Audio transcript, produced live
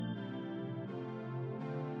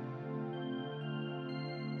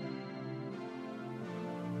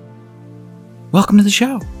welcome to the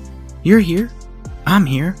show. You're here. I'm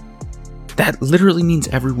here. That literally means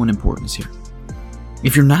everyone important is here.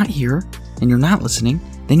 If you're not here and you're not listening,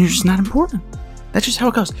 then you're just not important. That's just how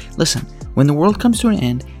it goes. Listen, when the world comes to an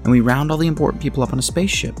end and we round all the important people up on a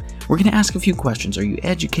spaceship, we're going to ask a few questions. Are you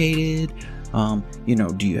educated?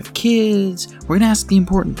 Do you have kids? We're going to ask the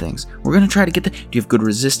important things. We're going to try to get do you have good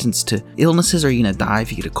resistance to illnesses? Are you going to die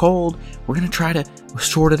if you get a cold? We're going to try to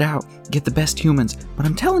sort it out, get the best humans. But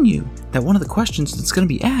I'm telling you that one of the questions that's going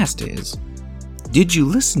to be asked is, did you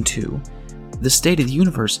listen to the State of the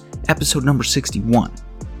Universe, episode number 61?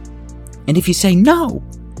 And if you say no,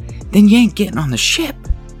 then you ain't getting on the ship.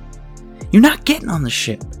 You're not getting on the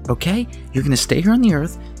ship, okay? You're going to stay here on the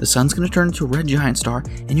Earth, the sun's going to turn into a red giant star,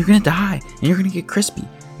 and you're going to die, and you're going to get crispy,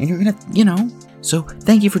 and you're going to, So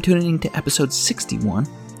thank you for tuning in to episode 61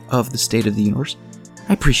 of the State of the Universe.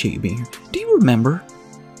 I appreciate you being here. Do you remember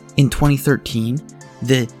in 2013,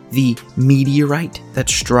 the meteorite that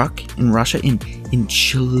struck in Russia, in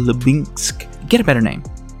Chelyabinsk? Get a better name.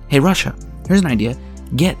 Hey, Russia, here's an idea.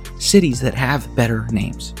 Get cities that have better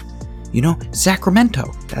names.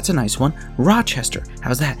 Sacramento, that's a nice one. Rochester,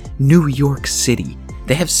 how's that? New York City.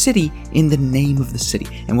 They have city in the name of the city.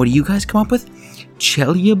 And what do you guys come up with?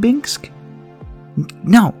 Chelyabinsk?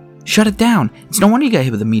 No, shut it down. It's no wonder you got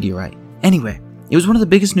hit with a meteorite. Anyway, it was one of the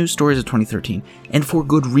biggest news stories of 2013, and for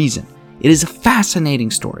good reason. It is a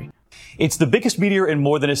fascinating story. It's the biggest meteor in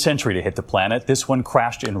more than a century to hit the planet. This one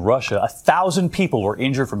crashed in Russia. 1,000 people were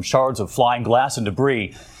injured from shards of flying glass and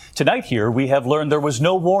debris. Tonight here, we have learned there was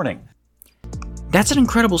no warning. That's an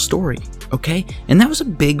incredible story, okay? And that was a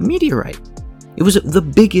big meteorite. It was the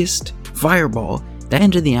biggest fireball that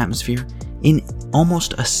entered the atmosphere in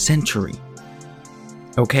almost a century.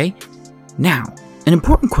 Okay? Now, an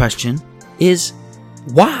important question is,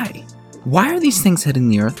 why? Why are these things hitting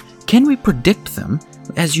the Earth? Can we predict them?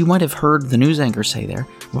 As you might have heard the news anchor say there.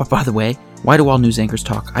 Well, by the way, why do all news anchors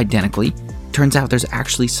talk identically? Turns out there's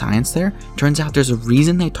actually science there. Turns out there's a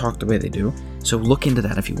reason they talk the way they do. So look into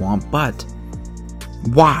that if you want. But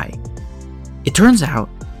why? It turns out,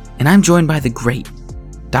 and I'm joined by the great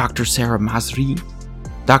Dr. Sara Mazrouei.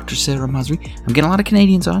 Dr. Sara Mazrouei. I'm getting a lot of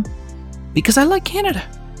Canadians on because I like Canada.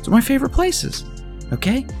 It's one of my favorite places.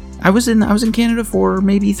 Okay? I was in Canada for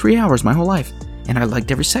maybe 3 hours my whole life, and I liked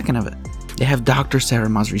every second of it. They have Dr. Sara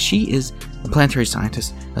Mazrouei. She is a planetary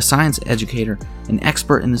scientist, a science educator, an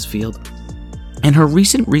expert in this field, and her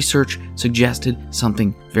recent research suggested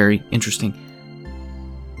something very interesting.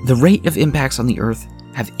 The rate of impacts on the Earth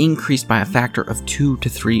have increased by a factor of 2 to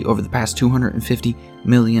 3 over the past 250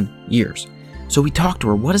 million years. So we talked to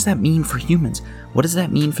her. What does that mean for humans? What does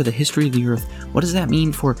that mean for the history of the Earth? What does that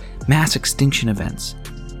mean for mass extinction events?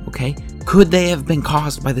 Okay? Could they have been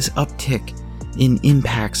caused by this uptick in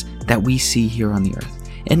impacts that we see here on the Earth?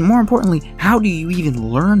 And more importantly, how do you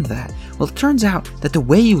even learn that? Well, it turns out that the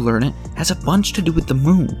way you learn it has a bunch to do with the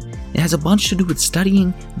moon. It has a bunch to do with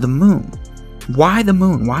studying the moon. Why the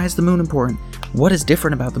moon? Why is the moon important? What is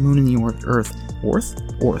different about the moon and the Earth?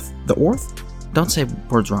 The Earth? Don't say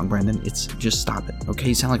words wrong, Brandon. It's just stop it, okay?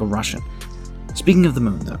 You sound like a Russian. Speaking of the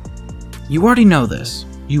moon, though, you already know this.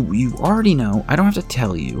 You already know. I don't have to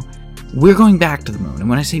tell you. We're going back to the moon. And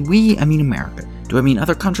when I say we, I mean America. Do I mean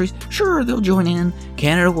other countries? Sure, they'll join in.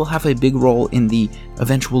 Canada will have a big role in the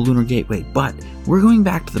eventual lunar gateway. But we're going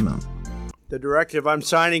back to the moon. The directive I'm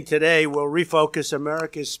signing today will refocus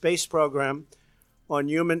America's space program on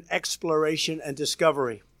human exploration and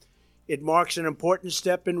discovery. It marks an important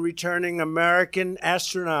step in returning American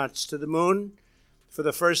astronauts to the moon for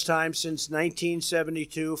the first time since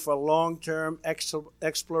 1972 for long-term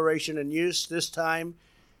exploration and use. This time,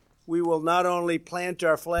 we will not only plant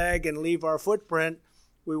our flag and leave our footprint,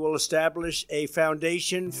 we will establish a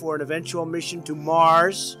foundation for an eventual mission to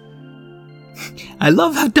Mars. I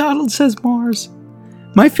love how Donald says Mars.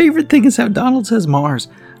 My favorite thing is how Donald says Mars.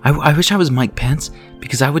 I wish I was Mike Pence,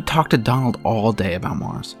 because I would talk to Donald all day about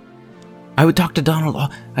Mars. I would talk to Donald.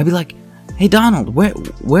 I'd be like, "Hey Donald,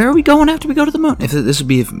 where are we going after we go to the moon?" If this would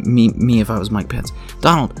be me if I was Mike Pence.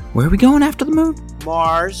 Donald, where are we going after the moon?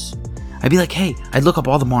 Mars. I'd be like, "Hey," I'd look up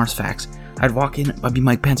all the Mars facts. I'd walk in. I'd be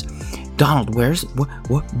Mike Pence. Donald, where's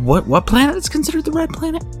what planet is considered the red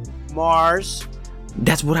planet? Mars.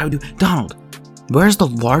 That's what I would do. Donald, where's the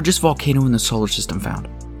largest volcano in the solar system found?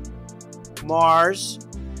 Mars.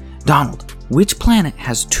 Donald, which planet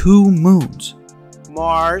has 2 moons?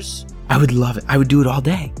 Mars. I would love it. I would do it all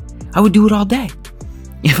day. I would do it all day.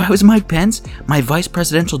 If I was Mike Pence, my vice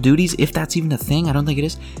presidential duties, if that's even a thing, I don't think it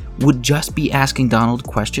is, would just be asking Donald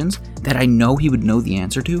questions that I know he would know the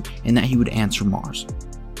answer to and that he would answer Mars.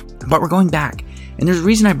 But we're going back, and there's a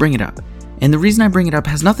reason I bring it up. And the reason I bring it up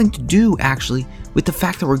has nothing to do, actually, with the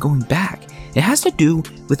fact that we're going back. It has to do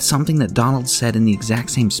with something that Donald said in the exact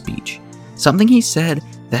same speech. Something he said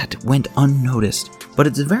that went unnoticed, but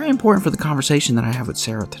it's very important for the conversation that I have with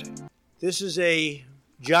Sara today. This is a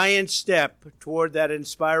giant step toward that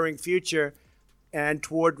inspiring future and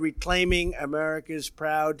toward reclaiming America's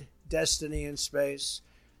proud destiny in space.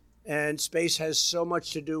 And space has so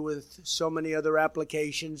much to do with so many other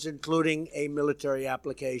applications, including a military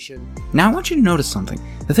application. Now I want you to notice something.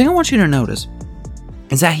 The thing I want you to notice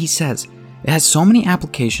is that he says it has so many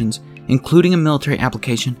applications, including a military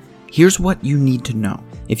application. Here's what you need to know.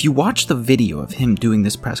 If you watch the video of him doing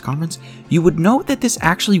this press conference, you would know that this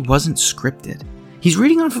actually wasn't scripted. He's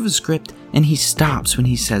reading off of a script and he stops when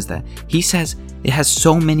he says that. He says it has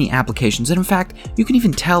so many applications, and in fact, you can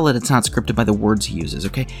even tell that it's not scripted by the words he uses,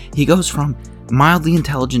 okay? He goes from mildly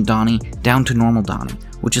intelligent Donnie down to normal Donnie,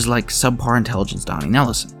 which is like subpar intelligence Donnie. Now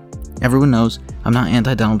listen, everyone knows I'm not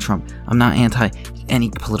anti-Donald Trump. I'm not anti any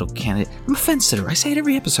political candidate. I'm a fence sitter. I say it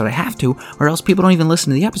every episode. I have to, or else people don't even listen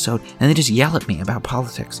to the episode and they just yell at me about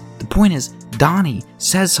politics. The point is, Donnie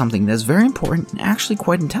says something that's very important and actually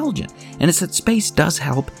quite intelligent, and it's that space does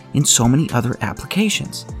help in so many other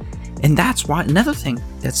applications. And that's why, another thing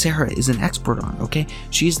that Sara is an expert on, okay?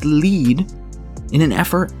 She is the lead in an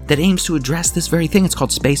effort that aims to address this very thing. It's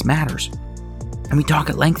called Space Matters. And we talk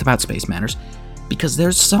at length about Space Matters because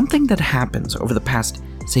there's something that happens over the past,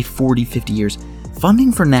 say, 40, 50 years.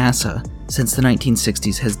 Funding for NASA since the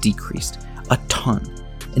 1960s has decreased a ton,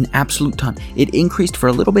 an absolute ton. It increased for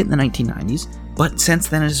a little bit in the 1990s, but since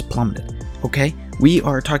then it has plummeted, okay? We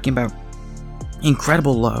are talking about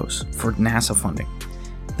incredible lows for NASA funding.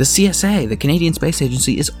 The CSA, the Canadian Space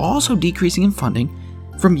Agency, is also decreasing in funding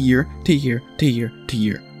from year to year to year to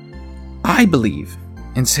year. I believe,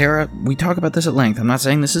 and Sara, we talk about this at length, I'm not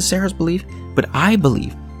saying this is Sara's belief, but I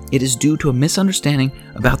believe it is due to a misunderstanding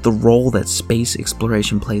about the role that space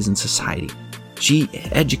exploration plays in society. She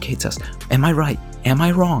educates us. Am I right? Am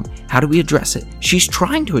I wrong? How do we address it? She's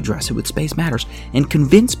trying to address it with Space Matters and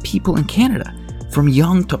convince people in Canada, from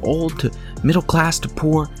young to old to middle class to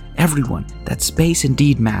poor, everyone, that space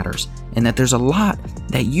indeed matters and that there's a lot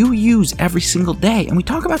that you use every single day. And we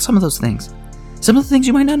talk about some of those things. Some of the things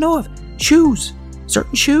you might not know of. Shoes.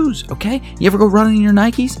 Certain shoes, okay? You ever go running in your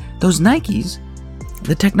Nikes? Those Nikes,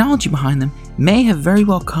 the technology behind them may have very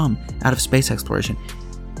well come out of space exploration.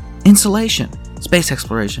 Insulation, space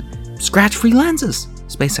exploration. Scratch-free lenses,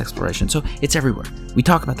 space exploration. So it's everywhere. We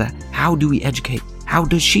talk about that. How do we educate? How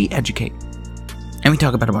does she educate? And we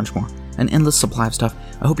talk about a bunch more. An endless supply of stuff.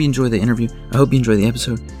 I hope you enjoy the interview. I hope you enjoy the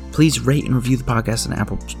episode. Please rate and review the podcast on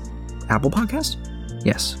Apple Podcast?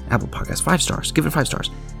 Yes, Apple Podcast. 5 stars. Give it 5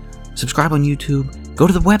 stars. Subscribe on YouTube. Go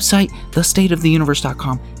to the website,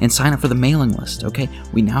 thestateoftheuniverse.com, and sign up for the mailing list, okay?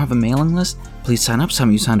 We now have a mailing list. Please sign up. Some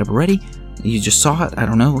of you signed up already. You just saw it. I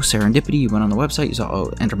don't know. Serendipity. You went on the website. You saw,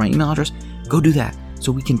 enter my email address. Go do that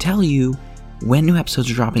so we can tell you when new episodes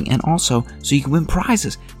are dropping, and also so you can win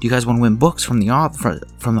prizes. Do you guys want to win books from the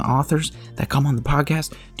authors that come on the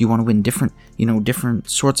podcast? Do you want to win different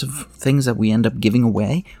sorts of things that we end up giving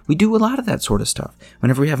away? We do a lot of that sort of stuff.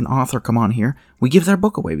 Whenever we have an author come on here, we give their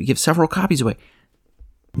book away. We give several copies away.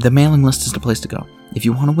 The mailing list is the place to go. If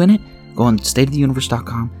you want to win it, go on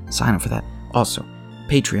stateoftheuniverse.com, sign up for that. Also,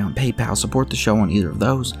 Patreon, PayPal, support the show on either of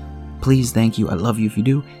those. Please, thank you. I love you if you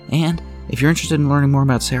do. And if you're interested in learning more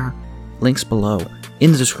about Sara, links below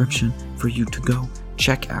in the description for you to go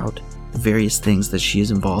check out the various things that she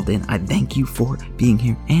is involved in. I thank you for being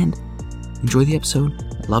here and enjoy the episode.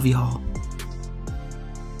 I love you all.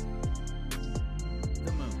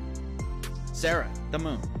 The moon. Sara, the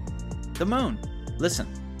moon. The moon. Listen,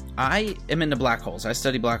 I am into black holes. I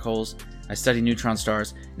study black holes. I study neutron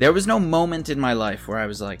stars. There was no moment in my life where I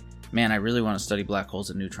was like, man, I really want to study black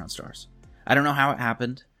holes and neutron stars. I don't know how it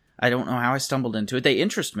happened. I don't know how I stumbled into it. They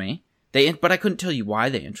interest me. But I couldn't tell you why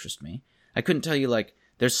they interest me. I couldn't tell you, like,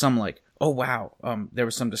 there's some, like, oh, wow, there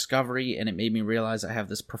was some discovery, and it made me realize I have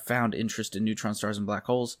this profound interest in neutron stars and black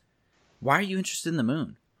holes. Why are you interested in the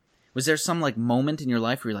moon? Was there some, like, moment in your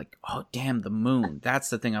life where you're like, oh, damn, the moon, that's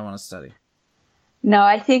the thing I want to study? No,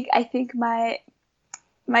 I think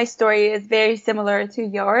my story is very similar to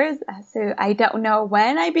yours. So I don't know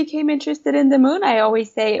when I became interested in the moon. I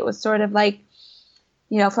always say it was sort of like,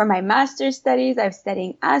 for my master's studies, I was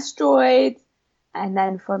studying asteroids. And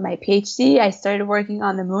then for my PhD, I started working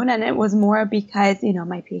on the moon. And it was more because,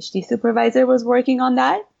 my PhD supervisor was working on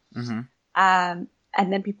that. Mm-hmm. And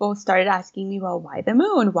then people started asking me, well, why the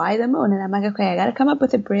moon? Why the moon? And I'm like, okay, I got to come up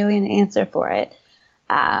with a brilliant answer for it.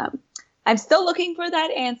 I'm still looking for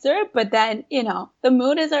that answer. But then, the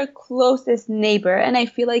moon is our closest neighbor. And I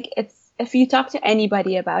feel like it's if you talk to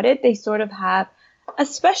anybody about it, they sort of have a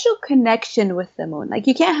special connection with the moon. Like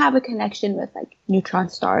you can't have a connection with like neutron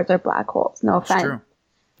stars or black holes. No offense. True.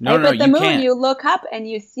 No, right? no, But the you moon, can't. you look up and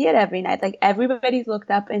you see it every night. Like everybody's looked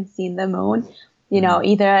up and seen the moon, you know,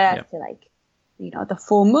 either as to like, you know, the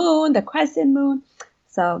full moon, the crescent moon.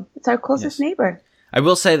 So it's our closest neighbor. I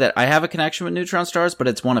will say that I have a connection with neutron stars, but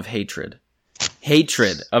it's one of hatred.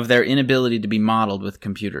 Hatred of their inability to be modeled with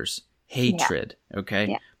computers. Hatred, okay?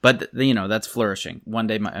 Yeah. But, you know, that's flourishing. One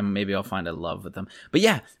day, maybe I'll find a love with them. But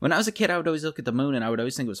yeah, when I was a kid, I would always look at the moon, and I would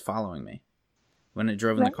always think it was following me when I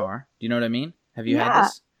drove in the car. Do you know what I mean? Have you had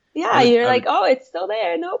this? Yeah, you're like, oh, it's still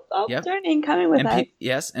there. Nope. Oh, turning, coming with us.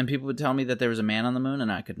 Yes, and people would tell me that there was a man on the moon,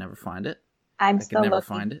 and I could never find it. I could still never looking.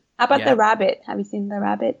 find it. How about the rabbit? Have you seen the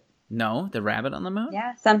rabbit? No, the rabbit on the moon?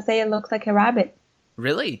 Yeah, some say it looks like a rabbit.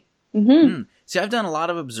 Really? Mm-hmm. See, I've done a lot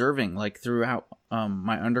of observing, like throughout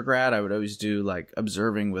my undergrad. I would always do like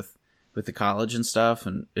observing with the college and stuff,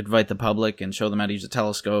 and invite the public and show them how to use a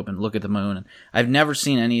telescope and look at the moon. And I've never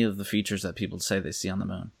seen any of the features that people say they see on the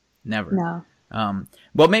moon. Never. No.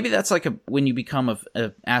 Well, maybe that's like when you become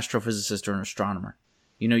an astrophysicist or an astronomer.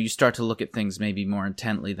 You know, you start to look at things maybe more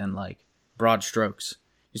intently than like broad strokes.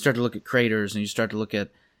 You start to look at craters, and you start to look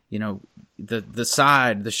at, you know, the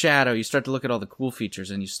side, the shadow. You start to look at all the cool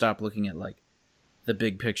features, and you stop looking at like the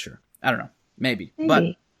big picture. I don't know. Maybe. But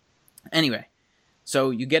anyway,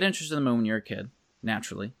 so you get interested in the moon when you're a kid,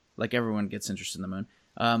 naturally, like everyone gets interested in the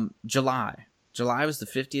moon. July was the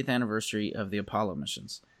 50th anniversary of the Apollo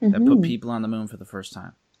missions that put people on the moon for the first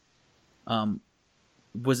time.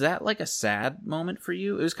 Was that like a sad moment for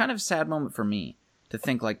you? It was kind of a sad moment for me to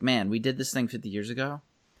think like, man, we did this thing 50 years ago,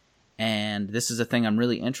 and this is a thing I'm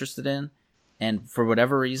really interested in, and for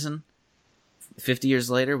whatever reason, 50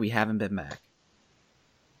 years later, we haven't been back.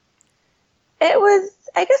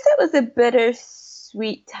 I guess it was a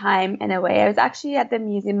bittersweet time in a way. I was actually at the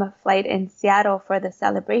Museum of Flight in Seattle for the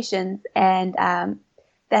celebrations, and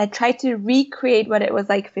they had tried to recreate what it was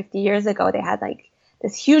like 50 years ago. They had like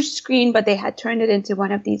this huge screen, but they had turned it into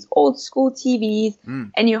one of these old school TVs,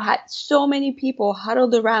 and you had so many people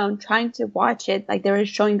huddled around trying to watch it, like they were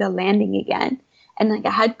showing the landing again. And like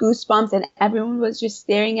I had goosebumps, and everyone was just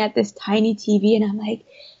staring at this tiny TV, and I'm like,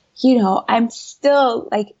 you know, I'm still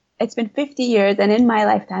like, it's been 50 years, and in my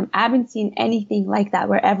lifetime, I haven't seen anything like that,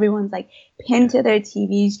 where everyone's like pinned to their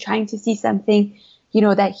TVs trying to see something, you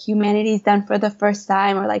know, that humanity's done for the first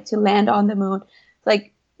time, or like to land on the moon.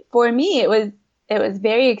 Like for me, it was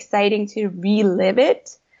very exciting to relive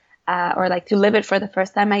it, or like to live it for the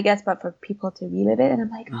first time, I guess, but for people to relive it. And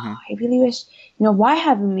I'm like, oh, I really wish, you know, why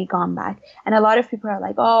haven't we gone back? And a lot of people are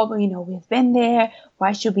like, oh, well, you know, we've been there.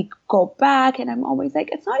 Why should we go back? And I'm always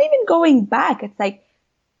like, it's not even going back. It's like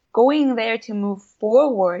going there to move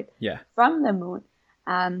forward from the moon.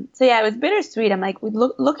 So yeah, it was bittersweet. I'm like,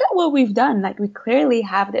 look at what we've done. Like we clearly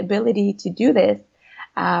have the ability to do this.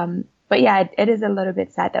 But yeah, it is a little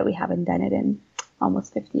bit sad that we haven't done it in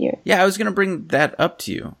almost 50 years. Yeah, I was going to bring that up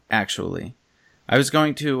to you, actually. I was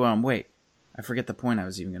going to, wait, I forget the point I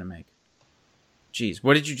was even going to make. Jeez,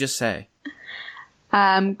 what did you just say?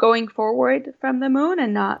 Going forward from the moon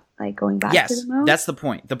and not like going back to the moon? Yes, that's the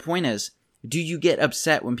point. The point is, do you get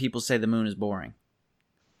upset when people say the moon is boring?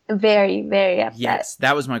 Very, very upset. Yes,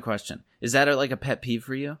 that was my question. Is that like a pet peeve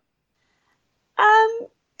for you?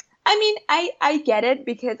 I mean, I get it,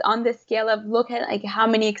 because on the scale of look at like how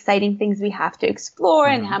many exciting things we have to explore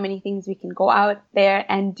and how many things we can go out there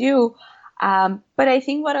and do. But I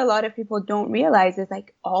think what a lot of people don't realize is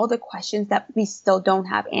like all the questions that we still don't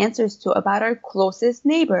have answers to about our closest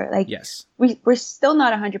neighbor. Like, we're still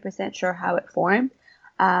not 100% sure how it formed.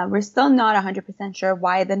 We're still not 100% sure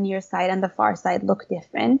why the near side and the far side look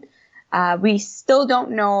different. We still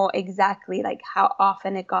don't know exactly like how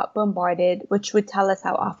often it got bombarded, which would tell us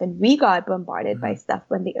how often we got bombarded by stuff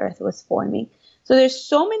when the Earth was forming. So there's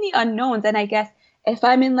so many unknowns. And I guess if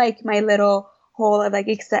I'm in like my little hole of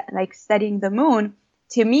like studying the moon,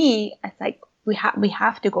 to me, it's like we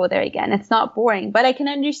have to go there again. It's not boring, but I can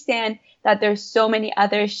understand that there's so many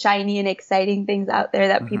other shiny and exciting things out there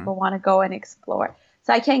that people want to go and explore.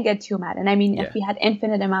 So I can't get too mad. And I mean, if we had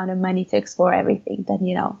infinite amount of money to explore everything, then,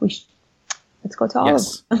 you know, let's go to all of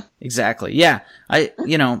them. Exactly. Yeah. I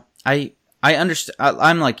understand.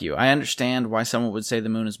 I'm like you. I understand why someone would say the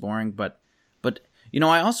moon is boring, but, you know,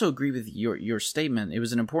 I also agree with your statement. It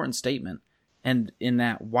was an important statement. And in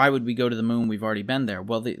that, why would we go to the moon? We've already been there.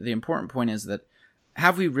 Well, the important point is that,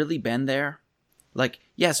 have we really been there? Like,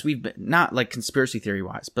 yes, we've been, not like conspiracy theory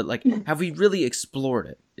wise, but like, have we really explored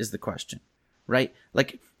it is the question. Right?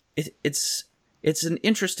 Like, it's an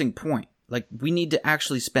interesting point. Like, we need to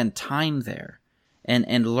actually spend time there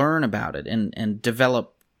and learn about it and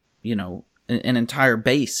develop, an entire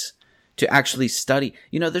base to actually study.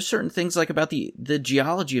 There's certain things like about the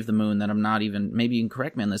geology of the moon that I'm not even, maybe you can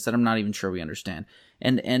correct me on this, that I'm not even sure we understand.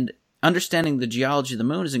 And understanding the geology of the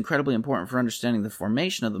moon is incredibly important for understanding the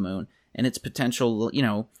formation of the moon and its potential,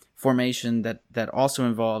 formation that also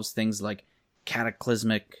involves things like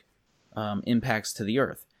cataclysmic impacts to the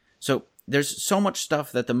Earth. So there's so much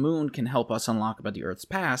stuff that the moon can help us unlock about the Earth's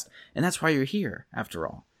past, and that's why you're here, after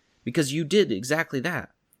all. Because you did exactly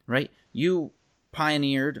that, right? You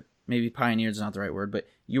pioneered, maybe pioneered is not the right word, but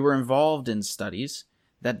you were involved in studies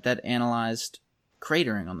that analyzed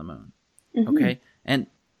cratering on the moon, okay? And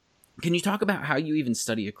can you talk about how you even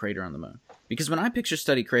study a crater on the moon? Because when I picture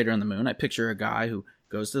study crater on the moon, I picture a guy who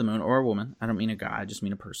goes to the moon, or a woman. I don't mean a guy, I just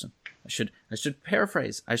mean a person. I should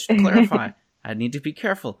paraphrase. I should clarify. I need to be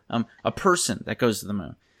careful. A person that goes to the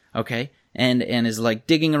moon, okay? And is like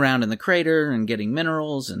digging around in the crater and getting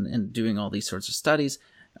minerals and doing all these sorts of studies.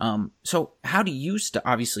 So how do you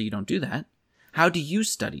obviously you don't do that. How do you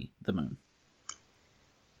study the moon?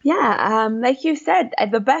 Yeah, like you said,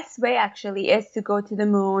 the best way actually is to go to the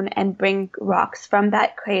moon and bring rocks from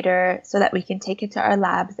that crater so that we can take it to our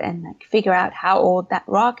labs and figure out how old that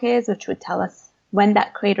rock is, which would tell us when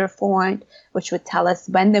that crater formed, which would tell us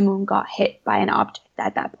when the moon got hit by an object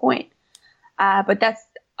at that point. But that's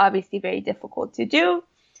obviously very difficult to do.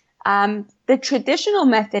 The traditional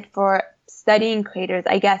method for studying craters,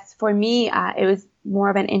 I guess for me, it was more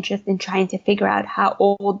of an interest in trying to figure out how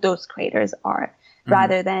old those craters are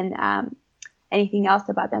rather than anything else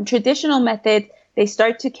about them. Traditional methods, they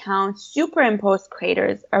start to count superimposed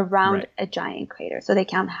craters around a giant crater. So they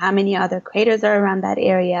count how many other craters are around that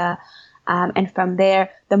area. And from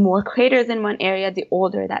there, the more craters in one area, the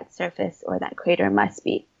older that surface or that crater must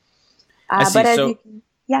be. I see.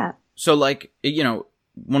 Yeah. So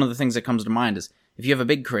one of the things that comes to mind is if you have a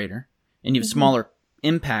big crater and you have smaller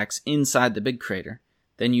impacts inside the big crater,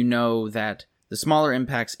 then you know that the smaller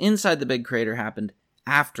impacts inside the big crater happened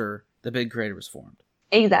after the big crater was formed.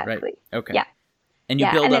 Exactly. Right? Okay. Yeah. And you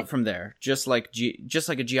build up from there, just like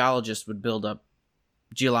a geologist would build up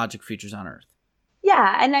geologic features on Earth.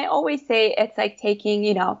 Yeah, and I always say it's like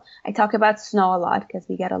taking, I talk about snow a lot because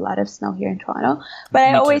we get a lot of snow here in Toronto, but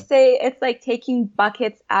I always say it's like taking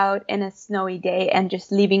buckets out in a snowy day and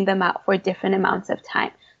just leaving them out for different amounts of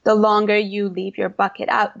time. The longer you leave your bucket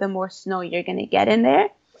out, the more snow you're going to get in there.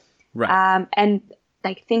 Right. And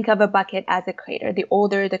think of a bucket as a crater. The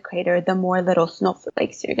older the crater, the more little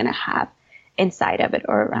snowflakes you're going to have inside of it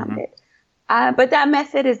or around it. But that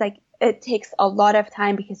method is it takes a lot of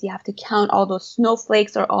time because you have to count all those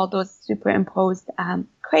snowflakes or all those superimposed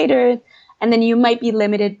craters. And then you might be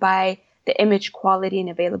limited by the image quality and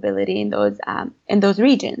availability in those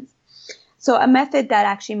regions. So a method that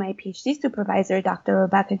actually my PhD supervisor, Dr.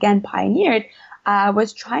 Rebecca, again pioneered,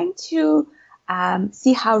 was trying to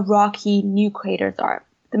see how rocky new craters are.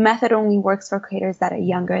 The method only works for craters that are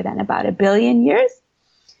younger than about 1 billion years.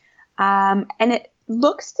 And it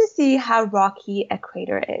looks to see how rocky a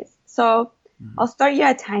crater is. So I'll start you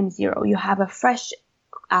at time 0. You have a fresh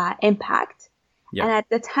impact. Yep. And at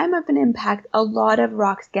the time of an impact, a lot of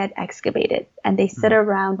rocks get excavated and they sit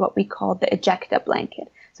around what we call the ejecta blanket.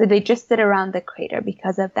 So they just sit around the crater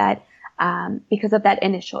because of that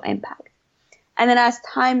initial impact. And then as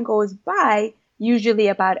time goes by, usually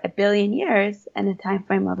about 1 billion years, and a time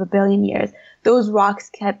frame of 1 billion years, those rocks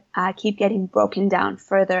keep getting broken down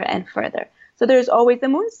further and further. So there's always the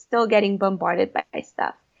moon's still getting bombarded by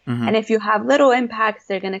stuff. And if you have little impacts,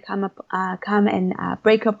 they're going to come and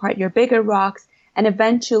break apart your bigger rocks, and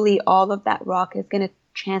eventually all of that rock is going to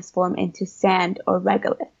transform into sand or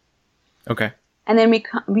regolith. Okay. And then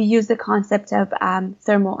we use the concept of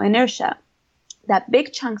thermal inertia, that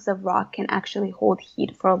big chunks of rock can actually hold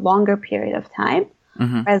heat for a longer period of time,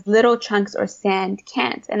 whereas little chunks or sand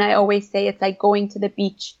can't. And I always say it's like going to the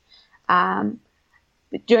beach.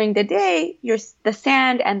 During the day, the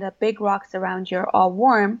sand and the big rocks around you are all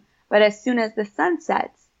warm, but as soon as the sun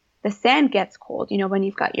sets, the sand gets cold. When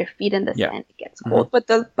you've got your feet in the sand, it gets cold. But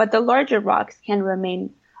the larger rocks can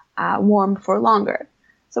remain warm for longer.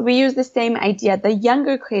 So we use the same idea. The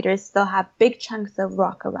younger craters still have big chunks of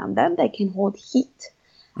rock around them that can hold heat.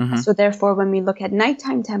 So therefore, when we look at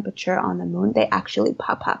nighttime temperature on the moon, they actually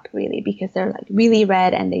pop up really because they're really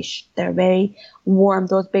red and they're very warm.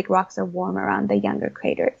 Those big rocks are warm around the younger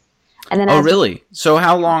craters. And then really? So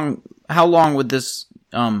how long would this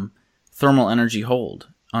thermal energy hold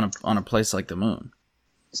on a place like the moon?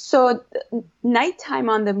 So nighttime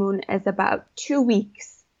on the moon is about 2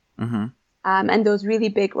 weeks. And those really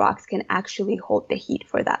big rocks can actually hold the heat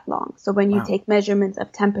for that long. So when you take measurements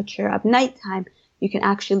of temperature of nighttime, you can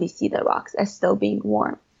actually see the rocks as still being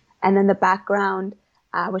warm. And then the background,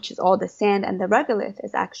 which is all the sand and the regolith,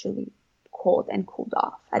 is actually cold and cooled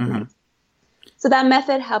off at night. So that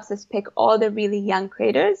method helps us pick all the really young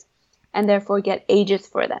craters and therefore get ages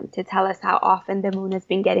for them to tell us how often the moon has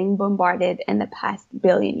been getting bombarded in the past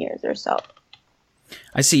billion years or so.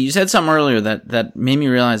 I see. You said something earlier that made me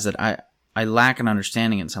realize that I lack an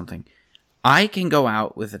understanding in something. I can go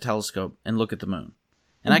out with a telescope and look at the moon,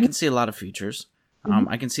 and I can see a lot of features.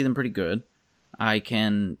 I can see them pretty good. I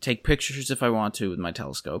can take pictures if I want to with my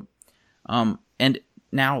telescope. And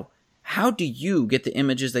now, how do you get the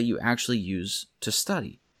images that you actually use to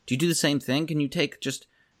study? Do you do the same thing? Can you take just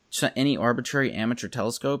any arbitrary amateur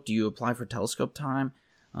telescope? Do you apply for telescope time?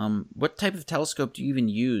 What type of telescope do you even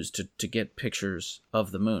use to get pictures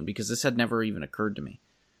of the moon? Because this had never even occurred to me.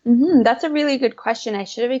 That's a really good question. I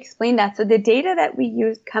should have explained that. So the data that we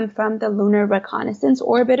use come from the Lunar Reconnaissance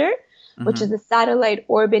Orbiter, which is a satellite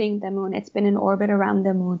orbiting the moon. It's been in orbit around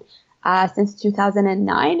the moon since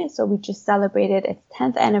 2009. So we just celebrated its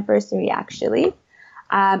 10th anniversary, actually.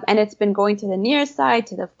 And it's been going to the near side,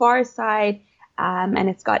 to the far side, and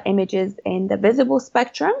it's got images in the visible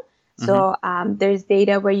spectrum. So there's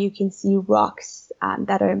data where you can see rocks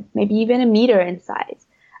that are maybe even a meter in size.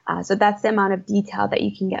 So that's the amount of detail that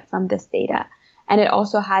you can get from this data. And it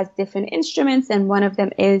also has different instruments, and one of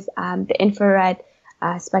them is the infrared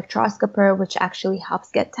spectroscoper, which actually helps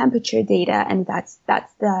get temperature data, and that's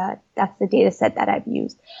the data set that I've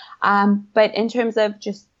used. But in terms of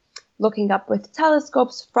just looking up with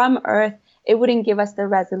telescopes from Earth, it wouldn't give us the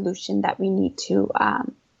resolution that we need to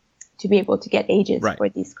be able to get ages for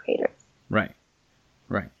these craters. Right.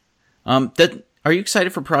 Are you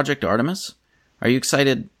excited for Project Artemis? Are you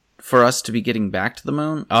excited for us to be getting back to the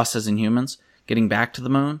moon, us as in humans, getting back to the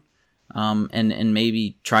moon, and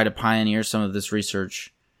maybe try to pioneer some of this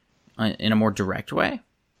research in a more direct way?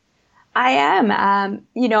 I am.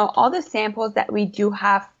 All the samples that we do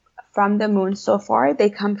have from the moon so far, they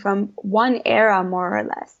come from one era, more or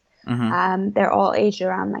less. They're all aged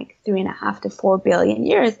around like 3.5 to 4 billion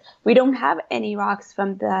years. We don't have any rocks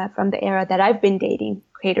from the era that I've been dating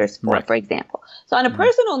craters for example. So on a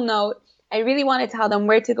personal note, I really want to tell them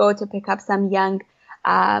where to go to pick up some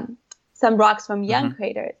rocks from young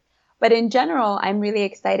craters. But in general, I'm really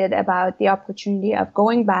excited about the opportunity of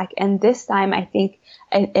going back. And this time, I think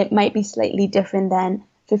it might be slightly different than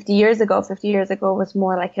 50 years ago. 50 years ago was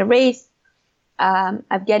more like a race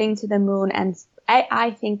of getting to the moon. And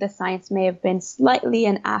I think the science may have been slightly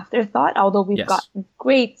an afterthought, although we've got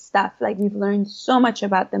great stuff. Like, we've learned so much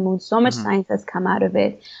about the moon, so much science has come out of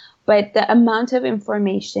it. But the amount of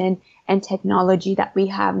information and technology that we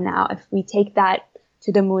have now, if we take that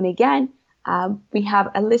to the moon again, we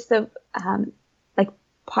have a list of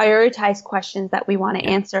prioritized questions that we want to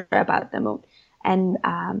answer about the moon. And,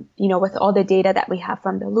 with all the data that we have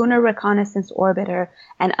from the Lunar Reconnaissance Orbiter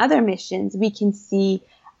and other missions, we can see,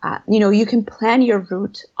 you can plan your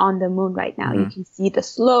route on the moon right now. You can see the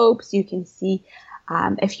slopes. You can see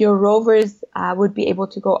if your rovers would be able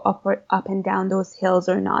to go up and down those hills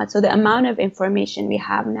or not. So the amount of information we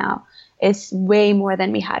have now is way more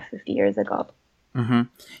than we had 50 years ago.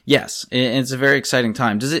 Yes, it's a very exciting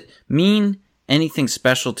time. Does it mean anything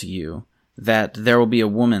special to you that there will be a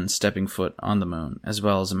woman stepping foot on the moon as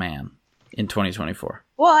well as a man in 2024?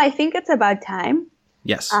 Well, I think it's about time.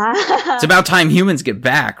 Yes. It's about time humans get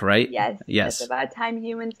back, right? Yes. It's about time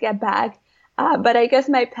humans get back. But I guess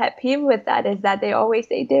my pet peeve with that is that they always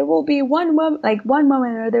say there will be one woman,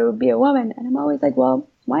 or there will be a woman. And I'm always like, well,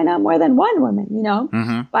 why not more than one woman,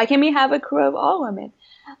 Why can't we have a crew of all women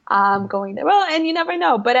going there? Well, and you never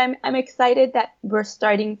know. But I'm excited that we're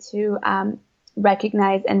starting to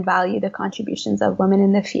recognize and value the contributions of women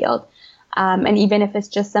in the field. And even if it's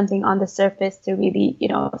just something on the surface to really,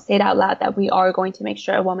 say it out loud that we are going to make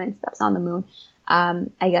sure a woman steps on the moon.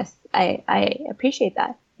 I guess I appreciate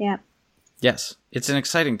that. Yeah. Yes, it's an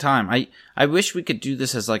exciting time. I wish we could do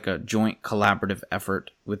this as like a joint collaborative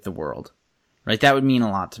effort with the world, right? That would mean a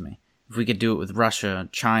lot to me. If we could do it with Russia,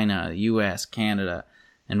 China, US, Canada,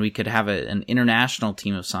 and we could have an international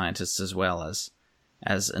team of scientists as well as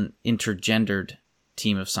an intergendered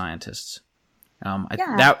team of scientists.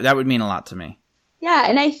 That would mean a lot to me. Yeah,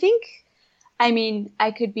 and I think,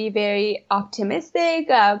 I could be very optimistic,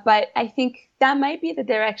 but I think that might be the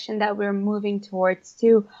direction that we're moving towards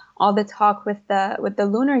too. All the talk with the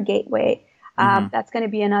Lunar Gateway, that's going to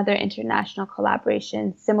be another international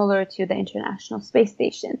collaboration similar to the International Space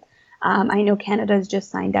Station. I know Canada's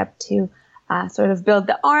just signed up to sort of build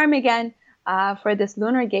the arm again for this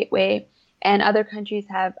Lunar Gateway, and other countries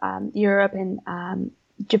have Europe and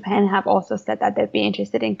Japan have also said that they'd be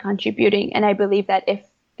interested in contributing. And I believe that if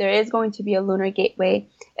there is going to be a lunar gateway,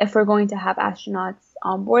 if we're going to have astronauts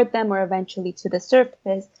on board them or eventually to the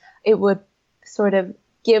surface, it would sort of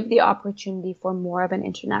give the opportunity for more of an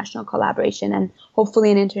international collaboration and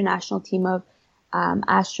hopefully an international team of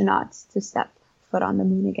astronauts to step foot on the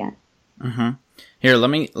moon again. Mm-hmm. Here, let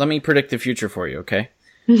me predict the future for you, okay?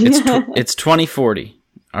 It's 2040,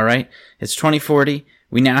 all right? It's 2040.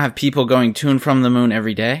 We now have people going to and from the moon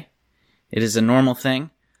every day. It is a normal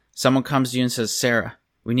thing. Someone comes to you and says, Sarah,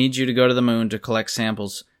 we need you to go to the moon to collect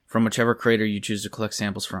samples from whichever crater you choose to collect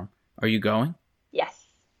samples from. Are you going? Yes.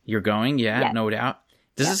 You're going? Yeah, yes. No doubt.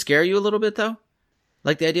 Does it scare you a little bit, though?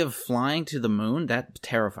 Like the idea of flying to the moon, that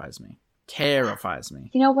terrifies me.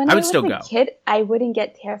 You know, when I was still a go. kid, I wouldn't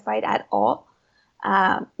get terrified at all.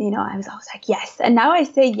 You know, I was always like, yes. And now I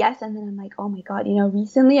say yes, and then I'm like, oh my God. You know,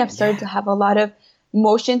 recently I've started to have a lot of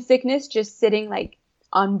motion sickness just sitting like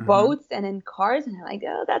on boats and in cars. And I'm like,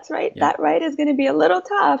 oh, that's right. Yeah. That ride is going to be a little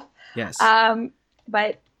tough. Yes.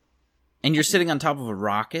 But. And you're sitting on top of a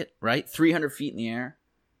rocket, right? 300 feet in the air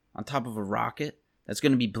on top of a rocket that's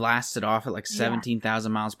going to be blasted off at like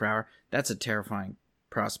 17,000 miles per hour. That's a terrifying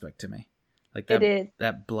prospect to me. Like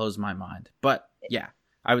that blows my mind. But yeah,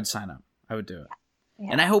 I would sign up. I would do it. Yeah.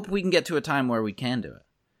 And I hope we can get to a time where we can do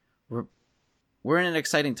it. We're in an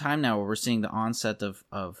exciting time now where we're seeing the onset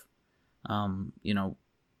of you know,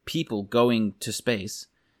 people going to space,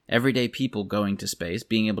 everyday people going to space,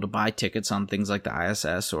 being able to buy tickets on things like the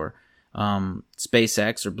ISS or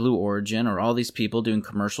SpaceX or Blue Origin or all these people doing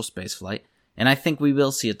commercial space flight. And I think we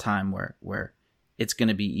will see a time where it's going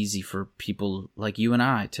to be easy for people like you and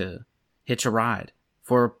I to hitch a ride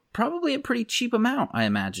for probably a pretty cheap amount, I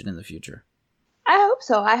imagine, in the future. I hope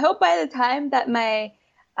so. I hope by the time that my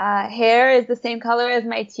hair is the same color as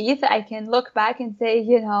my teeth, I can look back and say,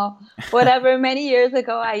 you know, whatever many years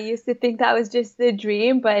ago I used to think that was just a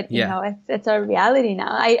dream, but you know, it's a reality now.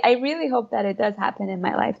 I really hope that it does happen in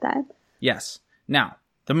my lifetime. Yes. Now,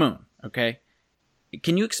 the moon, okay?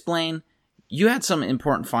 Can you explain, you had some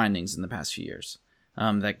important findings in the past few years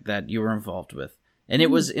that you were involved with. And it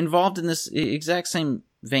was involved in this exact same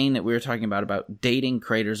vein that we were talking about dating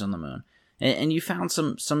craters on the moon. And you found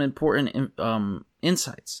some important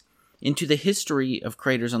insights into the history of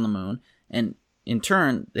craters on the moon and, in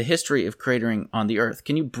turn, the history of cratering on the Earth.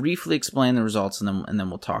 Can you briefly explain the results and then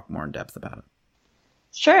we'll talk more in depth about it?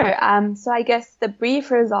 Sure. So I guess the brief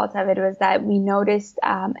result of it was that we noticed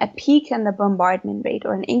a peak in the bombardment rate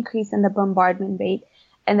or an increase in the bombardment rate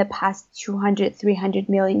in the past 200, 300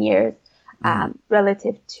 million years.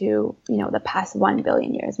 Relative to, you know, the past 1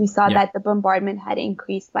 billion years. We saw that the bombardment had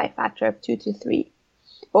increased by a factor of 2 to 3,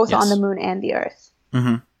 both on the moon and the Earth.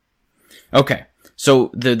 Mm-hmm. Okay. So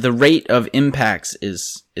the rate of impacts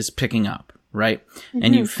is picking up, right? Mm-hmm.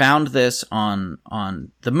 And you found this on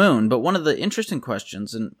the moon. But one of the interesting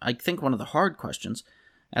questions, and I think one of the hard questions,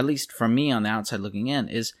 at least from me on the outside looking in,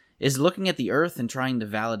 is looking at the Earth and trying to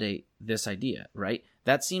validate this idea, right?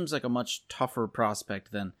 That seems like a much tougher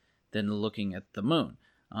prospect than looking at the moon.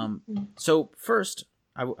 So first,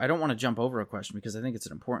 I don't want to jump over a question because I think it's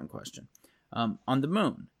an important question. On the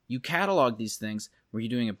moon, you catalog these things. Were you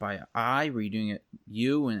doing it by eye? Were you doing it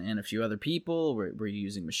you and a few other people? Were you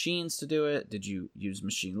using machines to do it? Did you use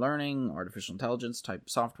machine learning, artificial intelligence type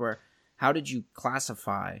software? How did you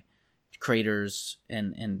classify craters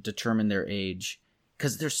and determine their age?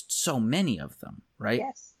 Because there's so many of them, right?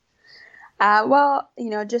 Yes. Well, you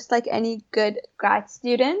know, just like any good grad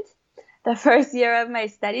student, the first year of my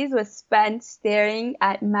studies was spent staring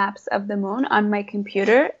at maps of the moon on my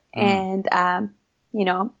computer and, you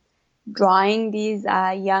know, drawing these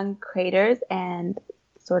young craters and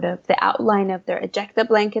sort of the outline of their ejecta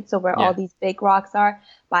blankets, so where all these big rocks are,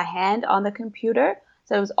 by hand on the computer.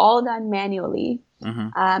 So it was all done manually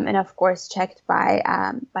and, of course, checked by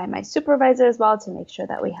my supervisor as well to make sure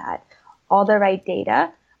that we had all the right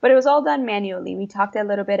data. But it was all done manually. We talked a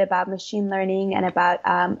little bit about machine learning and about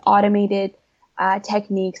automated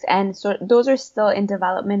techniques. And so those are still in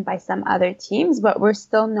development by some other teams, but we're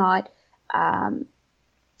still not,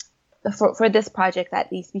 for this project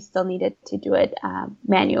at least, we still needed to do it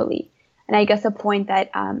manually. And I guess a point that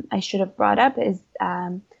I should have brought up is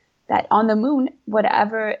that on the moon,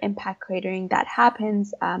 whatever impact cratering that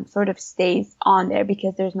happens sort of stays on there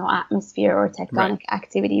because there's no atmosphere or tectonic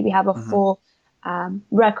activity. We have a full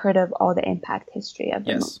record of all the impact history of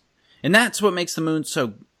the moon. And that's what makes the moon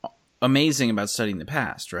so amazing about studying the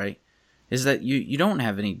past, right? Is that you don't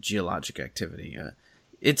have any geologic activity.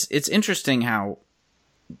 It's interesting how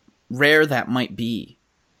rare that might be.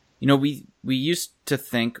 You know, we used to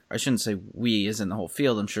think, I shouldn't say we as in the whole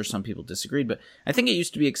field, I'm sure some people disagreed, but I think it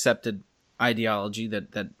used to be accepted ideology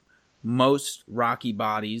that most rocky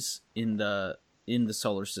bodies in the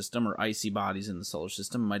solar system, or icy bodies in the solar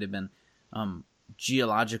system, might have been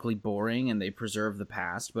geologically boring and they preserve the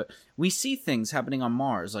past. But we see things happening on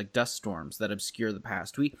Mars, like dust storms that obscure the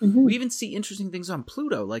past. We even see interesting things on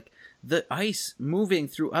Pluto, like the ice moving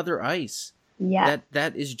through other ice. Yeah,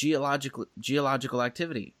 that is geological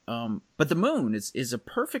activity. But the moon is a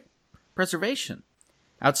perfect preservation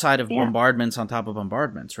outside of bombardments on top of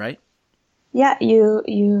bombardments, right? Yeah,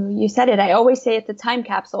 you said it. I always say it's a time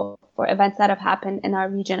capsule for events that have happened in our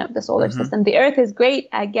region of the solar system. The Earth is great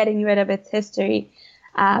at getting rid of its history,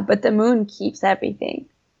 but the moon keeps everything.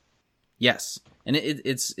 Yes, and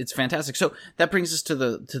it's fantastic. So that brings us to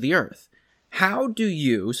the Earth. How do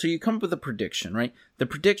you? So you come up with a prediction, right? The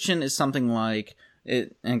prediction is something like,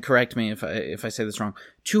 and correct me if I say this wrong,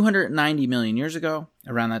 290 million years ago,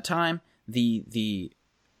 around that time, the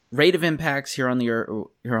rate of impacts here on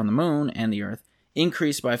the moon and the Earth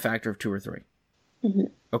increased by a factor of 2 or 3.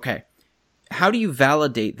 Okay. How do you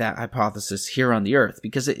validate that hypothesis here on the Earth?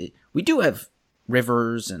 Because we do have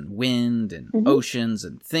rivers and wind and oceans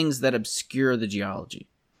and things that obscure the geology.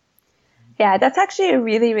 Yeah, that's actually a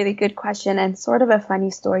really, really good question and sort of a funny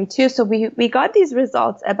story too. So we got these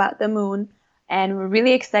results about the moon and we're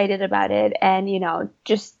really excited about it. And,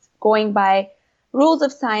 just going by rules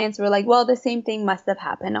of science, we're like, well, the same thing must have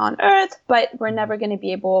happened on Earth, but we're never going to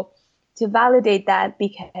be able to validate that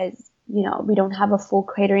because, we don't have a full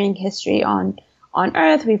cratering history on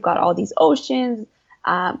Earth. We've got all these oceans.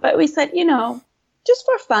 But we said, just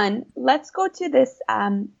for fun, let's go to this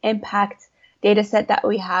impact data set that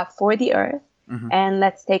we have for the Earth. And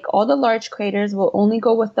let's take all the large craters. We'll only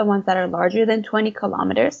go with the ones that are larger than 20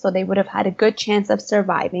 kilometers. So they would have had a good chance of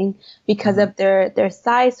surviving because of their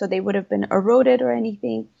size. So they would have been eroded or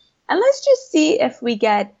anything. And let's just see if we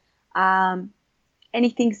get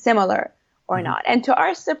anything similar or not. And to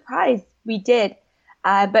our surprise, we did.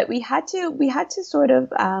 But we had to sort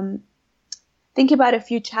of think about a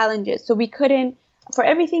few challenges. So we couldn't, for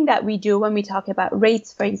everything that we do when we talk about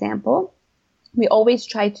rates, for example, we always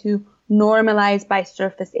try to normalize by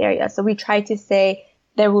surface area. So we try to say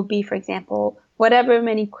there will be, for example, whatever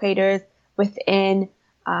many craters within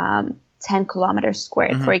 10 kilometers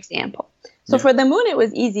squared, for example. So for the moon, it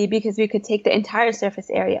was easy because we could take the entire surface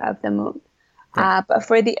area of the moon. But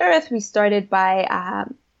for the Earth, we started by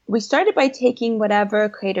taking whatever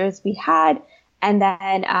craters we had and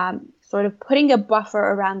then sort of putting a buffer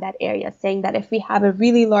around that area, saying that if we have a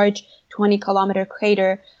really large 20-kilometer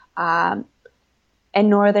crater in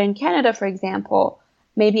northern Canada, for example,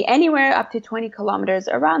 maybe anywhere up to 20 kilometers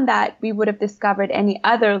around that, we would have discovered any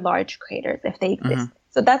other large craters if they exist.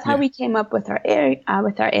 So that's how we came up with our areas.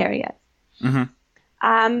 And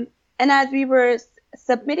as we were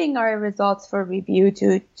submitting our results for review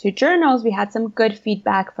to journals, we had some good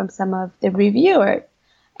feedback from some of the reviewers.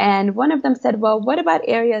 And one of them said, well, what about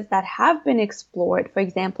areas that have been explored, for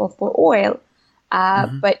example, for oil?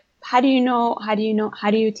 But how do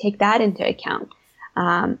you take that into account?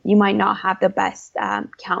 You might not have the best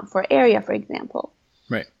count for area, for example.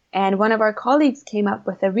 Right. And one of our colleagues came up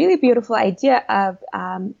with a really beautiful idea of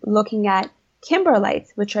looking at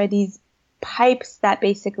kimberlites, which are these pipes that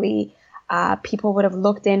basically people would have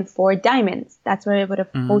looked in for diamonds. That's where it would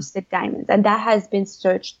have hosted diamonds. And that has been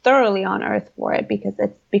searched thoroughly on Earth for it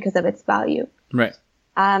because of its value. Right.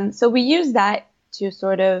 So we use that to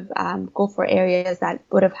sort of go for areas that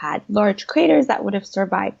would have had large craters that would have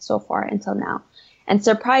survived so far until now. And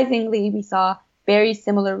surprisingly, we saw very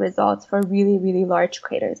similar results for really, really large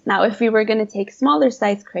craters. Now, if we were going to take smaller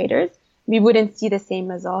sized craters, we wouldn't see the same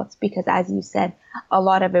results because, as you said, a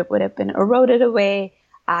lot of it would have been eroded away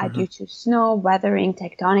due to snow, weathering,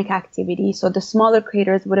 tectonic activity. So the smaller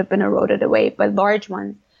craters would have been eroded away, but large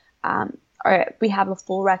ones, we have a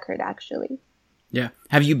full record, actually. Yeah.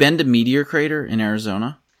 Have you been to Meteor Crater in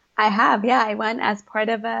Arizona? I have, yeah. I went as part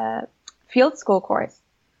of a field school course.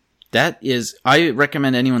 I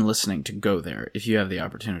recommend anyone listening to go there if you have the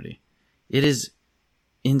opportunity. It is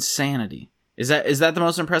insanity. Is that the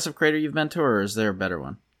most impressive crater you've been to, or is there a better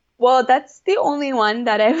one? Well, that's the only one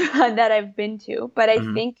that I've been to, but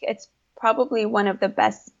I think it's probably one of the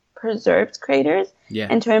best preserved craters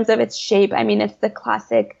in terms of its shape. I mean, it's the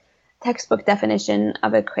classic textbook definition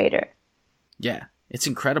of a crater. Yeah, it's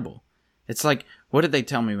incredible. It's like, what did they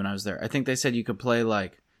tell me when I was there? I think they said you could play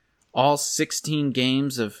like all 16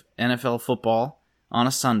 games of NFL football on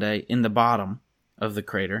a Sunday in the bottom of the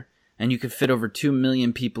crater, and you could fit over 2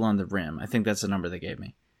 million people on the rim. I think that's the number they gave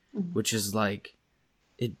me, which is like,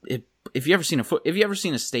 if you ever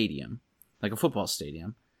seen a stadium, like a football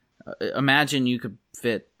stadium. Imagine you could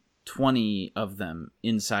fit 20 of them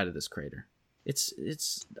inside of this crater.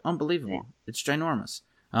 It's unbelievable. Yeah. It's ginormous.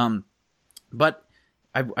 But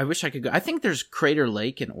I wish I could go. I think there's Crater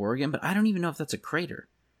Lake in Oregon, but I don't even know if that's a crater.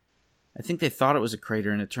 I think they thought it was a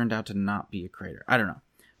crater, and it turned out to not be a crater. I don't know.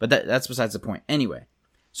 But that's besides the point. Anyway,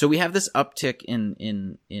 so we have this uptick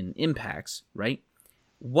in impacts, right?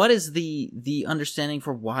 What is the understanding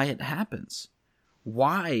for why it happens?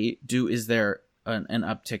 Why is there an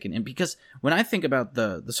uptick in? Because when I think about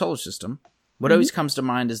the solar system, what always comes to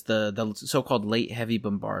mind is the so-called late heavy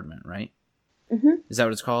bombardment, right? Mm-hmm. Is that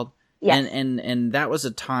what it's called? Yes. And that was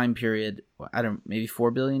a time period, maybe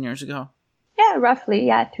 4 billion years ago? Yeah, roughly,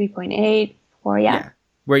 3.8, 4, yeah.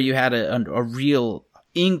 Where you had a real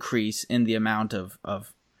increase in the amount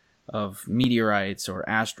of meteorites or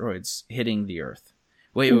asteroids hitting the Earth.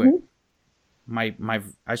 Wait.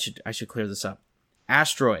 I should clear this up.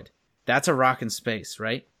 Asteroid, that's a rock in space,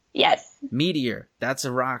 right? Yes. Meteor, that's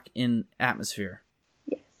a rock in atmosphere.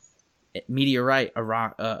 Meteorite, a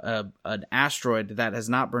rock, an asteroid that has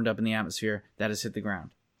not burned up in the atmosphere that has hit the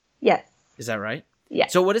ground. Yes. Is that right?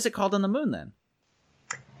 Yes. So what is it called on the moon then?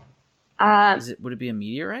 Would it be a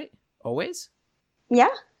meteorite always? Yeah,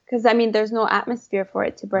 because there's no atmosphere for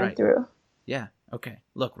it to burn through. Yeah. Okay.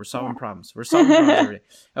 Look, we're solving problems. We're solving problems every day.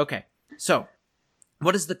 Okay. So,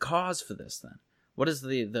 what is the cause for this then? What is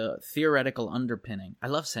the theoretical underpinning? I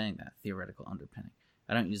love saying that, theoretical underpinning.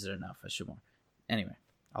 I don't use it enough. I should more. Anyway.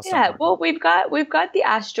 Well, we've got the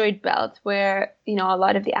asteroid belt where a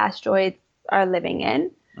lot of the asteroids are living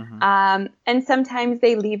in, and sometimes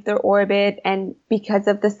they leave their orbit, and because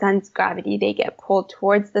of the sun's gravity, they get pulled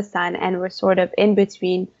towards the sun, and we're sort of in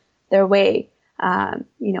between their way. On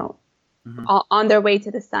their way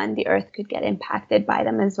to the sun, the Earth could get impacted by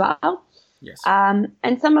them as well. Yes.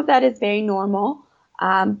 And some of that is very normal,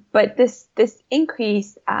 but this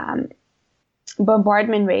increased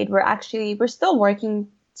bombardment rate, we're still working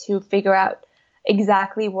to figure out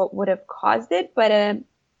exactly what would have caused it. But a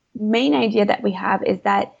main idea that we have is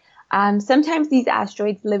that sometimes these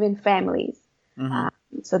asteroids live in families.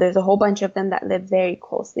 So there's a whole bunch of them that live very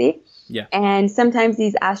closely. Yeah. And sometimes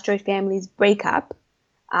these asteroid families break up.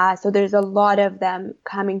 So there's a lot of them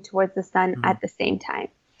coming towards the sun at the same time.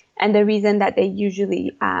 And the reason that they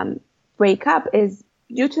usually break up is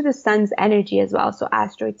due to the sun's energy as well. So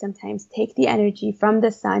asteroids sometimes take the energy from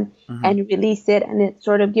the sun and release it, and it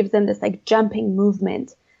sort of gives them this like jumping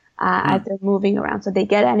movement as they're moving around. So they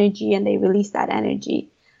get energy and they release that energy.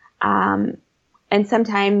 And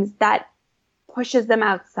sometimes that pushes them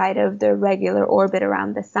outside of their regular orbit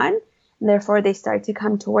around the sun. And therefore, they start to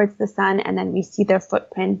come towards the sun, and then we see their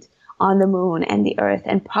footprint on the moon and the Earth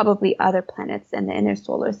and probably other planets in the inner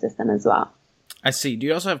solar system as well. I see. Do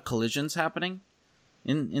you also have collisions happening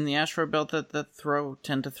in the asteroid belt that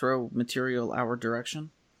tend to throw material our direction?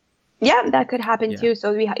 Yeah, that could happen too.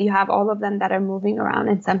 So you have all of them that are moving around,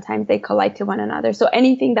 and sometimes they collide to one another. So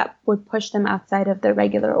anything that would push them outside of their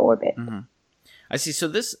regular orbit. I see. So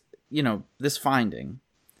this finding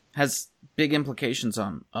has big implications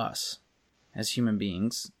on us as human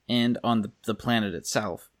beings and on the planet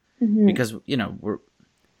itself. Because,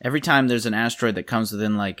 every time there's an asteroid that comes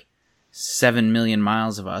within like 7 million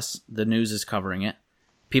miles of us, the news is covering it.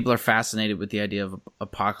 People are fascinated with the idea of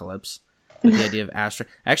apocalypse, with the idea of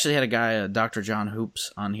asteroid. I actually had a guy, Dr. John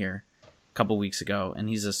Hoops, on here a couple weeks ago, and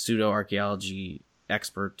he's a pseudo-archaeology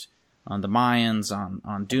expert on the Mayans,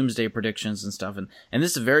 on doomsday predictions and stuff. And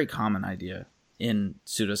this is a very common idea in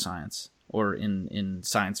pseudoscience or in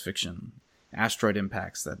science fiction. Asteroid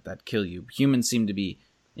impacts that kill you. Humans seem to be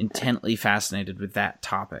intently fascinated with that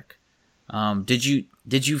topic. Did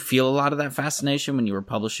you feel a lot of that fascination when you were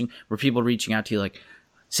publishing? Were people reaching out to you like,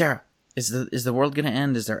 Sara, is the world going to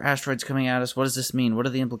end? Is there asteroids coming at us? What does this mean? What are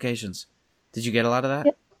the implications? Did you get a lot of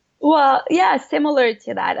that? Well, yeah, similar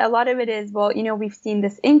to that. A lot of it is, we've seen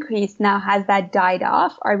this increase. Now, has that died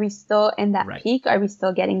off? Are we still in that peak? Are we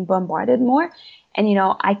still getting bombarded more? And,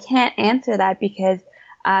 I can't answer that because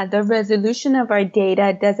the resolution of our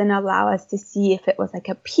data doesn't allow us to see if it was like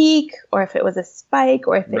a peak or if it was a spike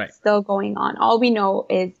or if it's still going on. All we know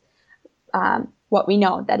is what we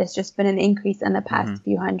know, that it's just been an increase in the past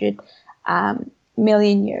few hundred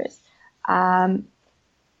million years. The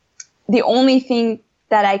only thing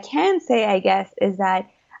that I can say, I guess, is that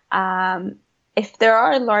if there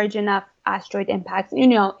are large enough asteroid impacts,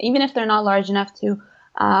 even if they're not large enough to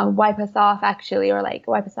wipe us off actually, or like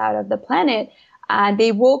wipe us out of the planet,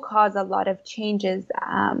 they will cause a lot of changes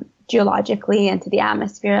geologically into the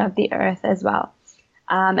atmosphere of the Earth as well.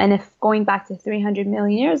 And if going back to 300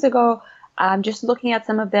 million years ago, just looking at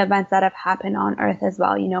some of the events that have happened on Earth as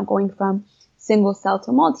well, going from single cell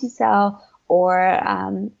to multi-cell, or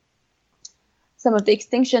some of the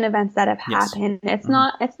extinction events that have happened. It's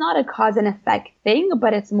not a cause and effect thing,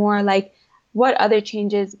 but it's more like what other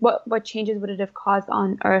changes, what changes would it have caused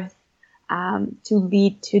on Earth to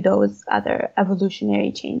lead to those other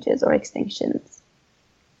evolutionary changes or extinctions.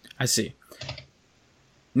 I see.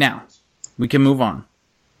 Now, we can move on.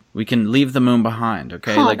 We can leave the moon behind,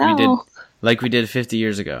 okay? Like we did 50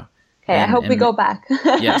 years ago. Okay, I hope we go back.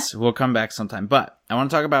 Yes, we'll come back sometime. But I want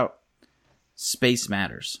to talk about space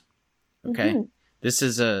matters. Okay? Mm-hmm. This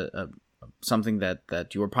is something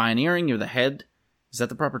that you were pioneering. You're the head. Is that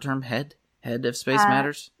the proper term? Head of Space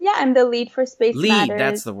Matters? Yeah, I'm the lead for Space Matters. Lead,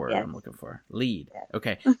 that's the word I'm looking for. Lead. Yes.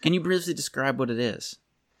 Okay. Can you briefly describe what it is?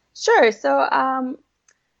 Sure. So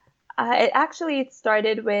it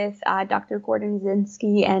started with Dr. Gordon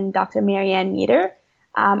Zinski and Dr. Marianne Meter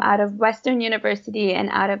out of Western University and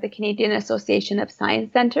out of the Canadian Association of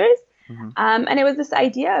Science Centers. Mm-hmm. And it was this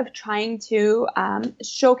idea of trying to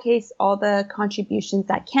showcase all the contributions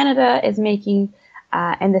that Canada is making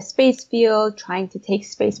in the space field, trying to take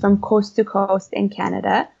space from coast to coast in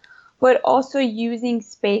Canada, but also using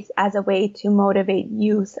space as a way to motivate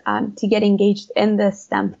youth to get engaged in the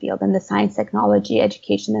STEM field, in the science, technology,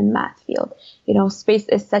 education, and math field. Space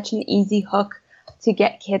is such an easy hook to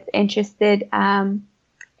get kids interested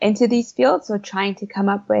into these fields. So trying to come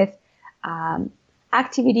up with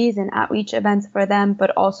activities and outreach events for them,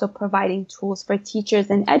 but also providing tools for teachers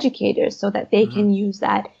and educators so that they can use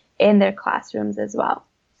that in their classrooms as well.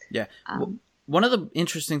 Yeah. One of the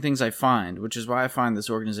interesting things I find, which is why I find this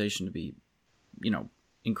organization to be,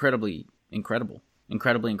 incredibly incredible,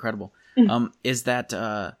 is that,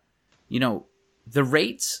 the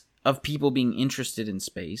rates of people being interested in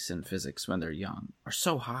space and physics when they're young are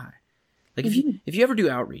so high. Like if you ever do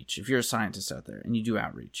outreach, if you're a scientist out there and you do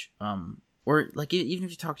outreach, or like even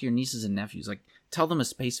if you talk to your nieces and nephews, like tell them a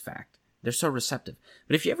space fact, they're so receptive.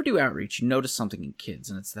 But if you ever do outreach, you notice something in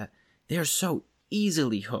kids, and it's that they are so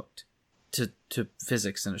easily hooked to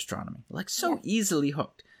physics and astronomy, like so easily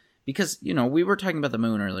hooked. Because, we were talking about the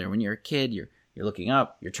moon earlier. When you're a kid, you're looking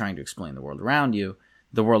up, you're trying to explain the world around you.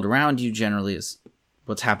 The world around you generally is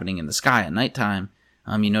what's happening in the sky at nighttime.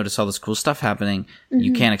 You notice all this cool stuff happening. Mm-hmm.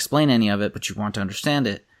 You can't explain any of it, but you want to understand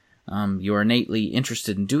it. You're innately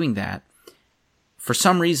interested in doing that. For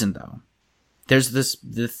some reason, though, there's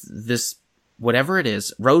this whatever it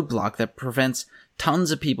is, roadblock that prevents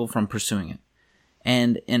tons of people from pursuing it.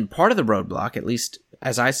 And part of the roadblock, at least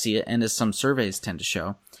as I see it, and as some surveys tend to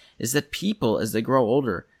show, is that people, as they grow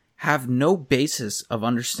older, have no basis of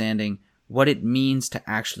understanding what it means to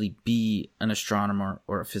actually be an astronomer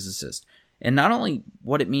or a physicist. And not only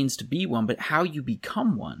what it means to be one, but how you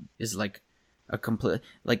become one is like a complete,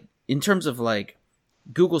 like in terms of like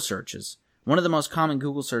Google searches. One of the most common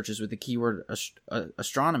Google searches with the keyword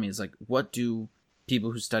astronomy is like, what do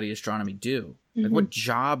people who study astronomy do? Mm-hmm. Like, what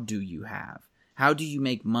job do you have? How do you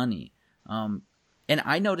make money? And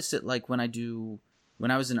I noticed it like when I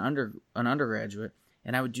was an undergraduate,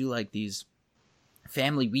 and I would do like these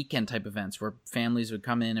family weekend type events where families would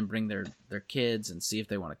come in and bring their kids and see if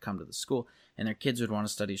they want to come to the school, and their kids would want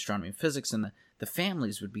to study astronomy and physics, and the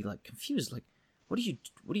families would be like confused, like, what are you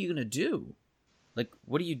going to do? Like,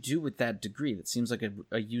 what do you do with that degree? That seems like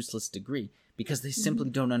a useless degree, because they simply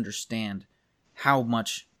don't understand how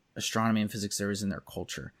much astronomy and physics there is in their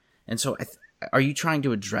culture. And so are you trying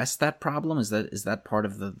to address that problem? Is that part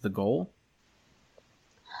of the goal?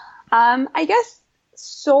 I guess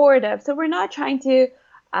sort of. So we're not trying to,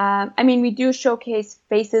 we do showcase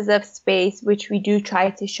Faces of Space, which we do try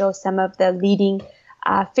to show some of the leading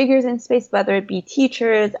figures in space, whether it be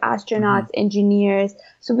teachers, astronauts, engineers.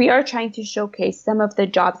 So we are trying to showcase some of the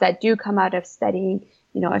jobs that do come out of studying,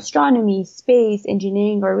 astronomy, space,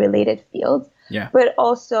 engineering, or related fields. Yeah. But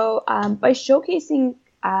also by showcasing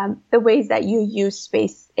the ways that you use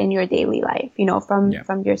space in your daily life,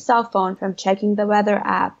 from your cell phone, from checking the weather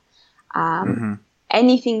app,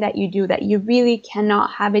 anything that you do, that you really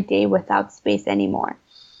cannot have a day without space anymore.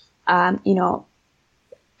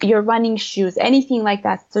 Your running shoes, anything like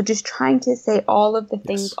that. So just trying to say all of the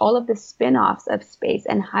things, all of the spin-offs of space,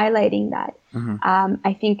 and highlighting that.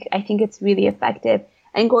 I think it's really effective.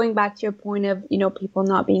 And going back to your point of, people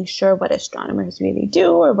not being sure what astronomers really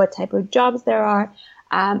do or what type of jobs there are.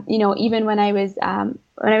 Even when I was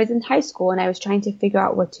in high school and I was trying to figure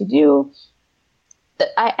out what to do,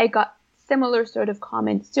 I got similar sort of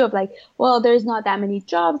comments too, of like, well, there's not that many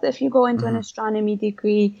jobs if you go into an astronomy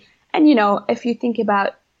degree. And, if you think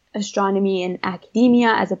about astronomy in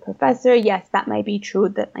academia as a professor, yes, that might be true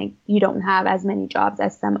that like you don't have as many jobs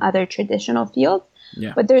as some other traditional fields.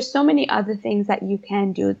 Yeah. But there's so many other things that you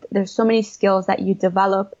can do. There's so many skills that you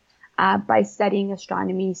develop by studying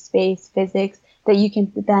astronomy, space, physics, that you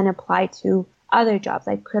can then apply to other jobs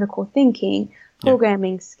like critical thinking,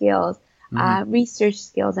 programming skills, research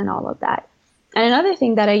skills, and all of that. And another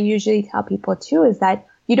thing that I usually tell people too is that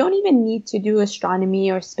you don't even need to do astronomy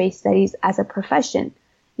or space studies as a profession.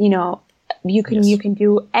 You know, you can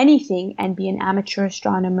do anything and be an amateur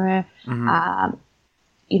astronomer.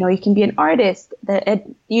 You know, you can be an artist.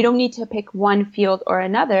 You don't need to pick one field or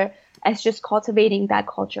another. It's just cultivating that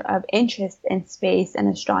culture of interest in space and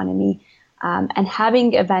astronomy, and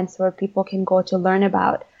having events where people can go to learn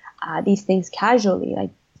about these things casually,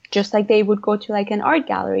 like just like they would go to like an art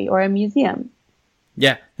gallery or a museum.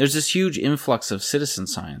 Yeah, there's this huge influx of citizen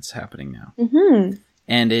science happening now.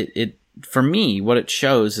 And it for me, what it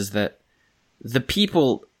shows is that the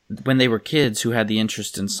people, when they were kids who had the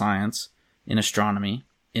interest in science, in astronomy,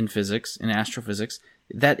 in physics, in astrophysics,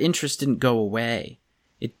 that interest didn't go away.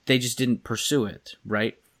 They just didn't pursue it,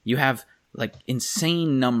 right? You have like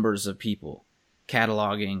insane numbers of people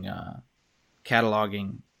cataloging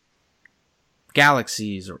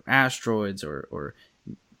galaxies or asteroids or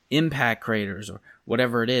impact craters or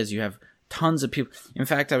whatever it is. You have tons of people. In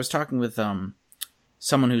fact, I was talking with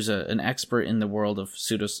someone who's an expert in the world of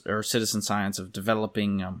citizen science, of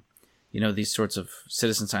developing these sorts of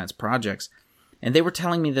citizen science projects, and they were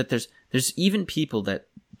telling me that there's even people that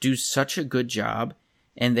do such a good job,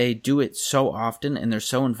 and they do it so often, and they're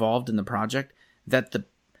so involved in the project that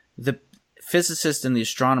the physicists and the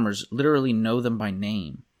astronomers literally know them by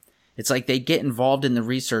name. It's like they get involved in the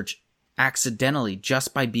research accidentally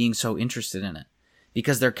just by being so interested in it,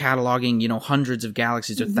 because they're cataloging, hundreds of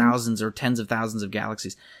galaxies or thousands or tens of thousands of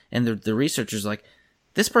galaxies, and the researchers like,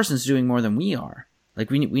 this person's doing more than we are. Like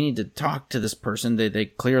we need to talk to this person. They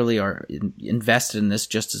clearly are invested in this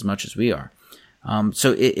just as much as we are.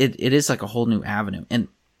 So it is like a whole new avenue. And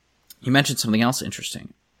you mentioned something else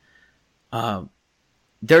interesting. I've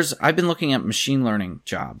been looking at machine learning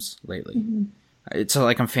jobs lately. It's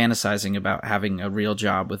like I'm fantasizing about having a real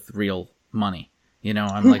job with real money.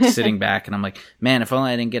 I'm like sitting back and I'm like, man, if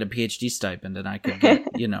only I didn't get a PhD stipend and I could get,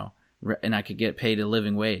 and I could get paid a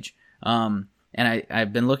living wage. And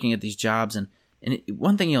I've been looking at these jobs, and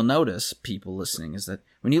one thing you'll notice, people listening, is that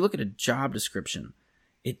when you look at a job description,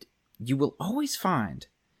 you will always find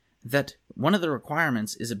that one of the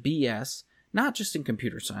requirements is a BS, not just in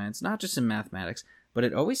computer science, not just in mathematics, but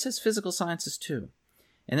it always says physical sciences too.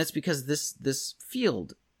 And that's because this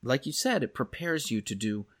field, like you said, it prepares you to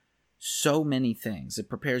do so many things. It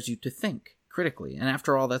prepares you to think critically. And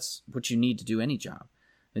after all, that's what you need to do any job.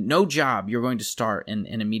 No job you're going to start and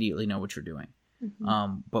immediately know what you're doing.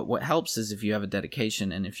 But what helps is if you have a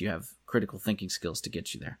dedication and if you have critical thinking skills to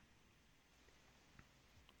get you there.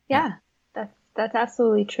 Yeah, that's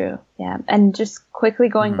absolutely true. Yeah. And just quickly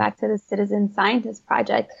going back to the Citizen Scientist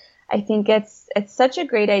Project, I think it's such a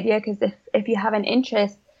great idea, because if you have an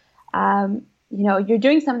interest, you're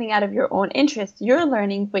doing something out of your own interest. You're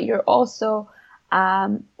learning, but you're also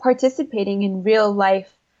participating in real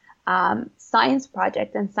life science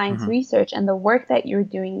project and science research, and the work that you're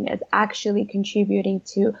doing is actually contributing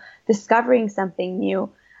to discovering something new.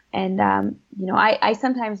 And I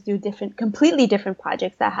sometimes do completely different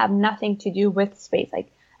projects that have nothing to do with space,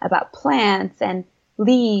 like about plants and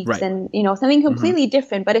leaves, and something completely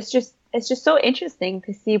different. But it's just so interesting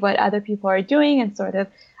to see what other people are doing and sort of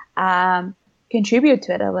contribute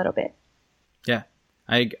to it a little bit. Yeah,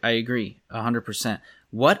 I agree 100%.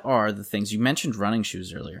 What are the things you mentioned? Running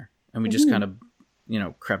shoes earlier, and we just kind of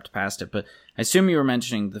crept past it. But I assume you were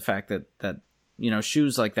mentioning the fact that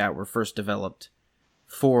shoes like that were first developed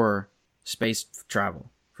for space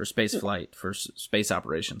travel, for space flight, for space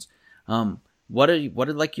operations. What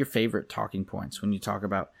are like your favorite talking points when you talk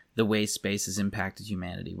about the way space has impacted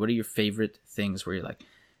humanity? What are your favorite things where you're like,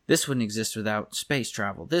 this wouldn't exist without space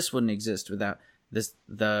travel. This wouldn't exist without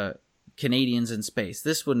the Canadians in space.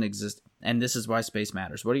 This wouldn't exist, and this is why space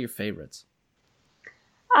matters. What are your favorites?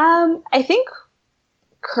 I think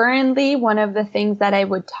currently one of the things that I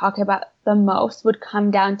would talk about the most would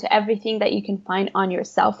come down to everything that you can find on your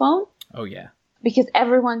cell phone. Oh, yeah. Because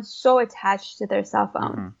everyone's so attached to their cell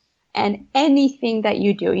phone. And anything that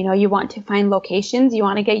you do, you want to find locations, you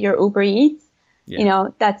want to get your Uber Eats,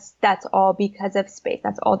 that's all because of space.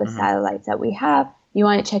 That's all the satellites that we have. You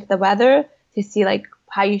want to check the weather to see like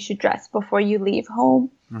how you should dress before you leave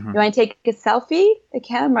home. You want to take a selfie, the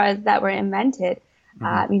cameras that were invented.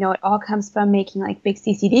 It all comes from making like big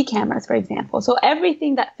CCD cameras, for example. So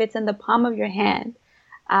everything that fits in the palm of your hand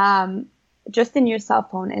just in your cell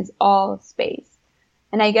phone is all space.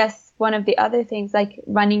 And I guess one of the other things, like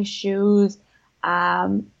running shoes,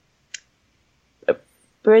 like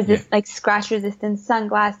scratch resistant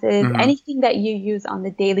sunglasses, anything that you use on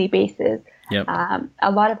the daily basis. Yep.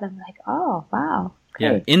 A lot of them are like, oh, wow.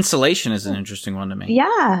 Yeah, Great. Insulation is an interesting one to me.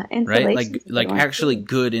 Yeah, insulation. Right? Like actually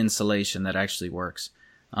good insulation that actually works.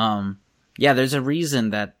 Yeah, there's a reason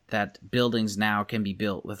that buildings now can be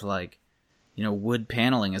built with wood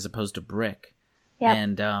paneling as opposed to brick. Yep.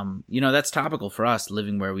 And that's topical for us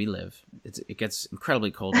living where we live. It gets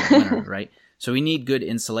incredibly cold in winter, right? So we need good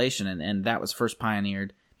insulation, and that was first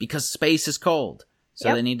pioneered because space is cold.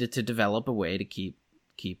 So they needed to develop a way to keep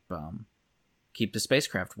the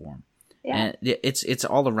spacecraft warm. Yeah. And it's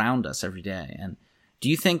all around us every day. And do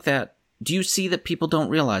you see that people don't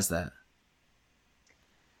realize that?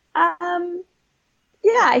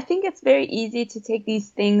 Yeah, I think it's very easy to take these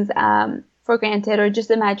things for granted, or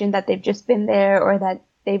just imagine that they've just been there, or that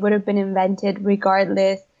they would have been invented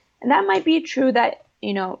regardless. And that might be true that,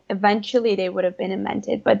 eventually they would have been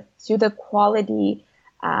invented, but to the quality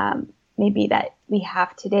maybe that we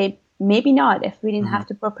have today, maybe not, if we didn't have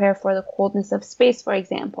to prepare for the coldness of space, for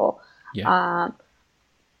example. Yeah.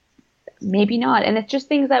 Maybe not. And it's just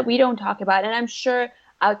things that we don't talk about. And I'm sure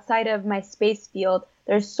outside of my space field,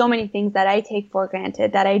 there's so many things that I take for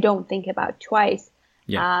granted that I don't think about twice.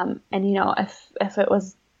 Yeah. And if it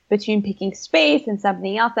was between picking space and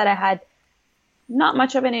something else that I had not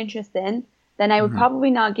much of an interest in, then I would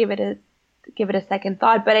probably not give it a second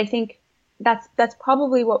thought. But I think that's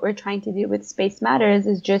probably what we're trying to do with Space Matters,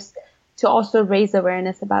 is just to also raise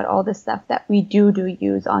awareness about all the stuff that we do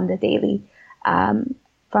use on the daily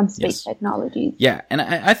from space technologies. Yeah, and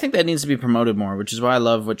I think that needs to be promoted more, which is why I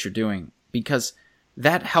love what you're doing, because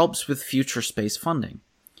that helps with future space funding.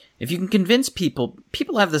 If you can convince people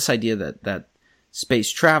have this idea that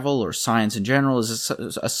space travel or science in general is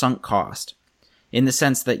a sunk cost, in the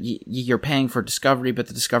sense that you're paying for discovery, but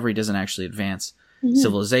the discovery doesn't actually advance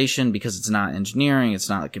civilization because it's not engineering, it's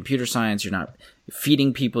not like computer science, you're not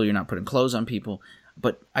feeding people, you're not putting clothes on people.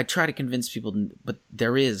 But I try to convince people, but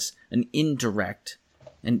there is an indirect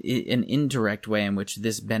way in which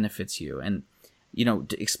this benefits you. And,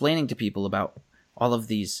 explaining to people about all of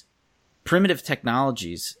these primitive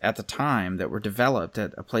technologies at the time that were developed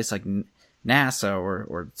at a place like NASA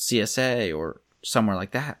or CSA or somewhere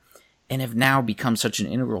like that, and have now become such an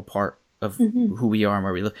integral part of who we are and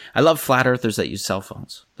where we live. I love flat earthers that use cell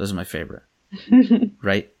phones. Those are my favorite.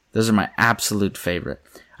 Right? Those are my absolute favorite.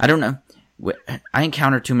 I don't know. I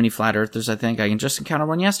encounter too many flat earthers, I think. I can just encounter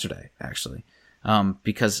one yesterday, actually.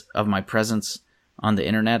 Because of my presence on the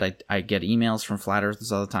internet, I get emails from flat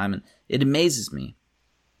earthers all the time, and it amazes me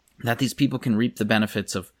that these people can reap the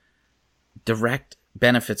benefits of direct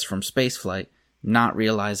benefits from spaceflight, not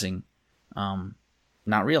realizing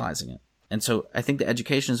it. And so I think the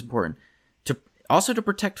education is important to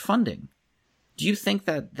protect funding. Do you think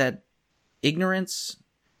that ignorance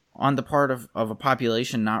on the part of a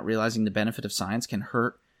population not realizing the benefit of science can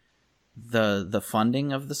hurt the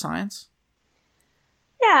funding of the science?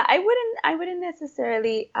 Yeah, I wouldn't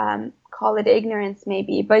necessarily call it ignorance,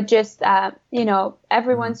 maybe, but just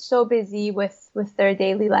everyone's so busy with their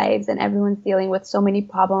daily lives, and everyone's dealing with so many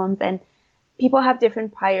problems, and people have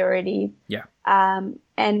different priorities. Yeah.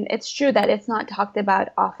 And it's true that it's not talked about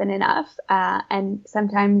often enough, and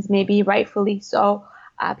sometimes maybe rightfully so.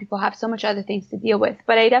 People have so much other things to deal with,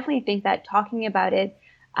 but I definitely think that talking about it,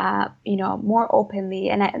 more openly,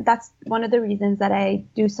 and that's one of the reasons that I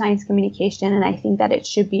do science communication, and I think that it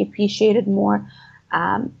should be appreciated more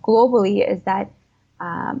globally, is that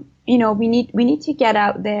we need to get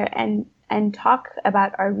out there and talk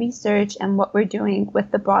about our research and what we're doing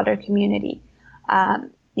with the broader community.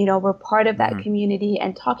 We're part of that community,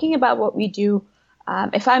 and talking about what we do.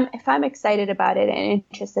 If I'm excited about it and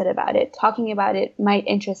interested about it, talking about it might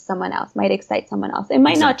interest someone else, might excite someone else. It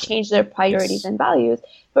might not change their priorities and values,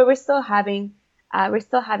 but we're still having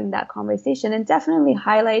that conversation, and definitely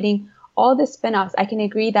highlighting all the spin-offs. I can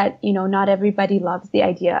agree that, not everybody loves the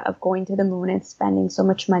idea of going to the moon and spending so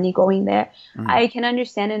much money going there. I can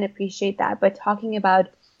understand and appreciate that, but talking about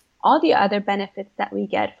all the other benefits that we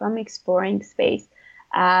get from exploring space,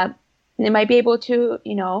 it might be able to,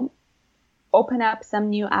 open up some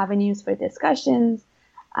new avenues for discussions,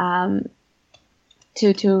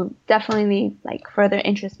 to definitely further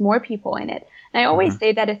interest more people in it. And I always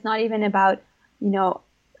say that it's not even about,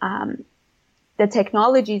 the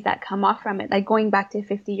technologies that come off from it, like going back to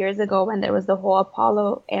 50 years ago when there was the whole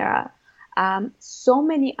Apollo era. So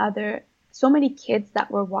many kids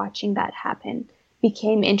that were watching that happen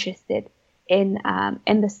became interested in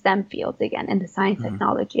the STEM fields again, in the science,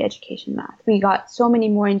 technology, education, math. We got so many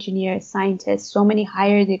more engineers, scientists, so many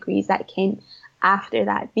higher degrees that came after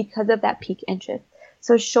that because of that peak interest.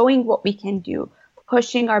 So showing what we can do,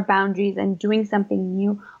 pushing our boundaries and doing something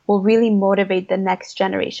new will really motivate the next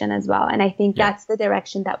generation as well. And I think that's the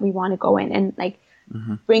direction that we want to go in, and like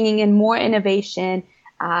bringing in more innovation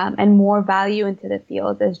and more value into the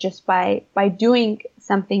field is just by doing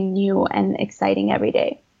something new and exciting every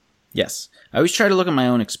day. Yes. I always try to look at my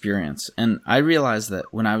own experience. And I realized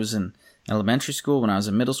that when I was in elementary school, when I was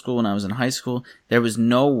in middle school, when I was in high school, there was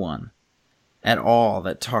no one at all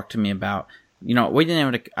that talked to me about, you know, I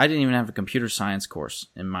didn't even have a computer science course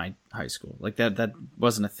in my high school. Like that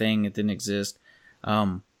wasn't a thing. It didn't exist.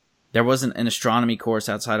 There wasn't an astronomy course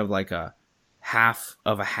outside of like a half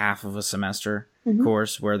of a semester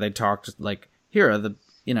course where they talked like, here are the,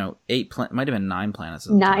 you know, might have been 9 planets.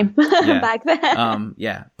 At the time. Back then.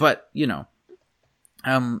 Yeah. But, you know,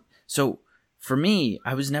 so for me,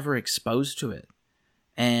 I was never exposed to it.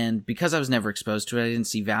 And because I was never exposed to it, I didn't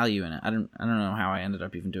see value in it. I don't know how I ended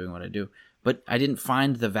up even doing what I do, but I didn't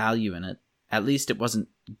find the value in it. At least it wasn't,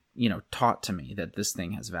 you know, taught to me that this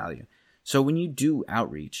thing has value. So when you do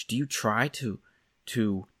outreach, do you try to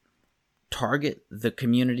target the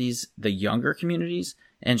communities, the younger communities,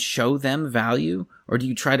 and show them value? Or do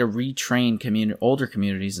you try to retrain older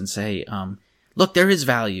communities and say, look, there is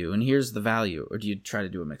value and here's the value? Or do you try to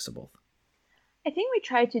do a mix of both? I think we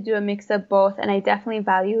try to do a mix of both, and I definitely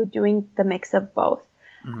value doing the mix of both.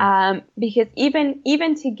 Because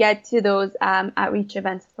even to get to those outreach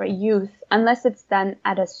events for youth, unless it's done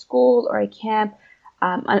at a school or a camp,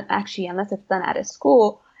 unless it's done at a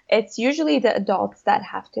school, it's usually the adults that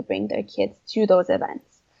have to bring their kids to those events.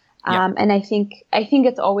 And I think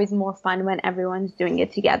it's always more fun when everyone's doing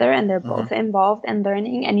it together and they're both involved and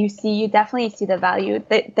learning, and you definitely see the value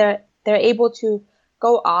that they're able to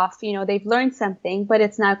go off, you know, they've learned something, but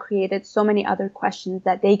it's now created so many other questions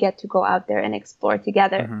that they get to go out there and explore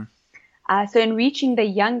together. So in reaching the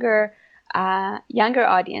younger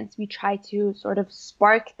audience, we try to sort of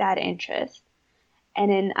spark that interest. And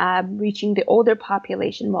in reaching the older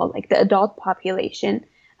population, well, like the adult population,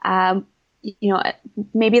 you know,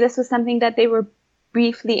 maybe this was something that they were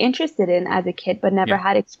briefly interested in as a kid, but never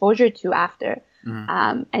had exposure to after,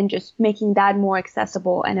 and just making that more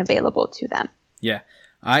accessible and available to them. Yeah.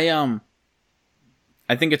 I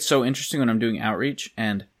think it's so interesting when I'm doing outreach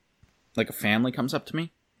and like a family comes up to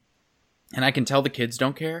me and I can tell the kids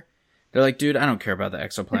don't care. They're like, dude, I don't care about the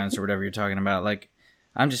exoplanets or whatever you're talking about. Like,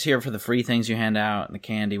 I'm just here for the free things you hand out and the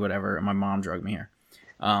candy, whatever. And my mom drugged me here.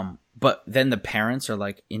 But then the parents are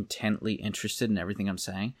like intently interested in everything I'm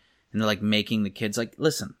saying. And they're like making the kids like,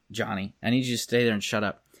 listen, Johnny, I need you to stay there and shut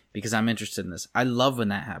up because I'm interested in this. I love when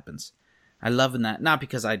that happens. I love in that, not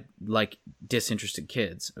because I like disinterested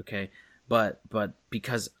kids, okay, but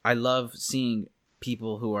because I love seeing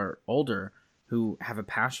people who are older who have a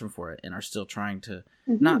passion for it and are still trying to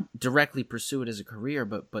not directly pursue it as a career,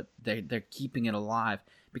 but they're keeping it alive.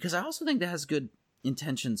 Because I also think that has good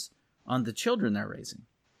intentions on the children they're raising.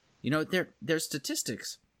 You know, there's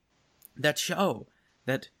statistics that show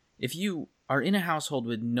that if you are in a household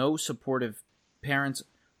with no supportive parents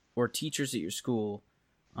or teachers at your school,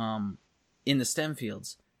 in the STEM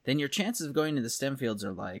fields, then your chances of going to the STEM fields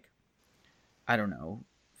are like, I don't know,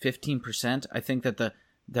 15%. I think that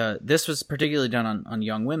this was particularly done on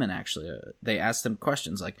young women, actually. They asked them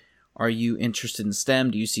questions like, are you interested in STEM?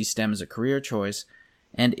 Do you see STEM as a career choice?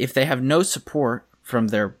 And if they have no support from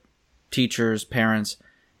their teachers, parents,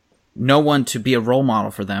 no one to be a role model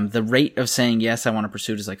for them, the rate of saying, yes, I want to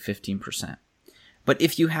pursue it is like 15%. But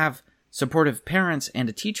if you have supportive parents and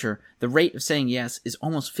a teacher, the rate of saying yes is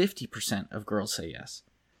almost 50% of girls say yes.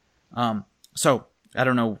 So I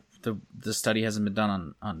don't know, the study hasn't been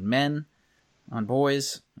done on men, on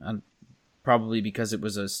boys, probably because it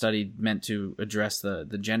was a study meant to address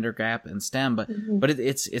the gender gap in STEM, but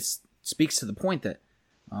it speaks to the point that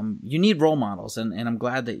you need role models, and I'm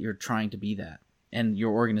glad that you're trying to be that, and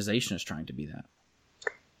your organization is trying to be that.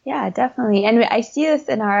 Yeah, definitely. And I see this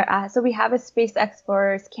in our, so we have a Space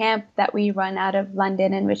Explorers camp that we run out of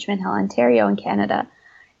London and Richmond Hill, Ontario in Canada.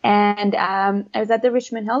 And I was at the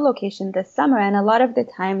Richmond Hill location this summer, and a lot of the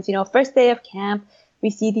times, you know, first day of camp, we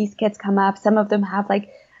see these kids come up. Some of them have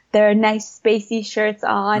like their nice spacey shirts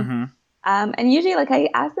on. And usually like I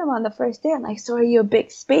ask them on the first day, I'm like, so are you a big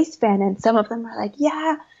space fan? And some of them are like,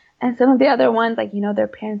 yeah. And some of the other ones, like, you know, their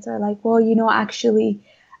parents are like, well, you know, actually,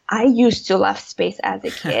 I used to love space as a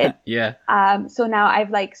kid. So now I've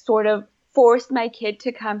like sort of forced my kid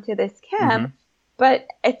to come to this camp. But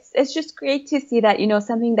it's just great to see that, you know,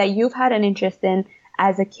 something that you've had an interest in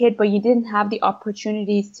as a kid, but you didn't have the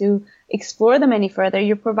opportunities to explore them any further.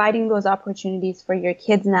 You're providing those opportunities for your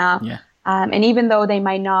kids now. Yeah. And even though they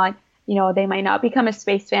might not become a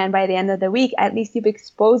space fan by the end of the week, at least you've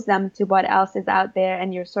exposed them to what else is out there.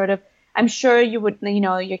 And you're sort of, I'm sure you would,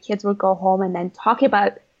 your kids would go home and then talk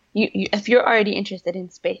about, if you're already interested in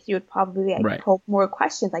space, you would probably poke more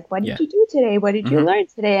questions like, what did you do today? What did you learn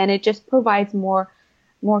today? And it just provides more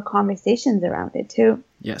conversations around it too.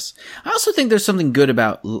 Yes. I also think there's something good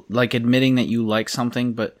about like admitting that you like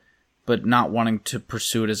something, but not wanting to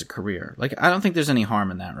pursue it as a career. Like, I don't think there's any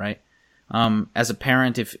harm in that, right? As a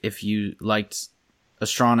parent, if you liked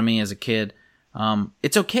astronomy as a kid,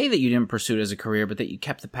 it's okay that you didn't pursue it as a career, but that you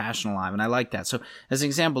kept the passion alive. And I like that. So as an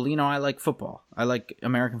example, I like football. I like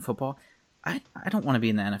American football. I don't want to be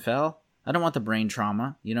in the NFL. I don't want the brain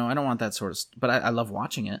trauma. I don't want that sort of but I love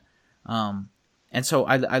watching it. And so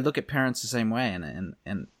I look at parents the same way,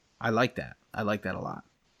 and I like that. I like that a lot.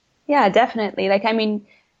 Yeah, definitely. Like, I mean,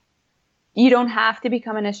 you don't have to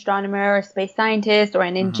become an astronomer or a space scientist or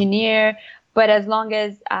an engineer, but as long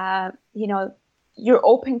as, you're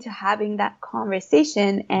open to having that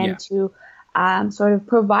conversation and to sort of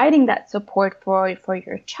providing that support for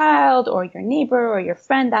your child or your neighbor or your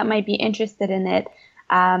friend that might be interested in it.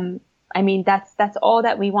 I mean, that's all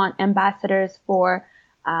that we want ambassadors for,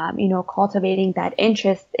 cultivating that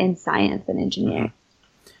interest in science and engineering.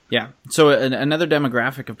 Yeah. So another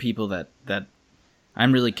demographic of people that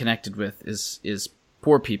I'm really connected with is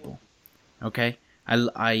poor people. Okay.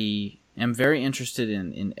 I am very interested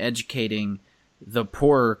in educating the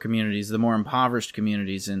poorer communities, the more impoverished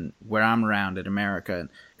communities in where I'm around in America.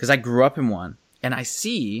 Because I grew up in one, and I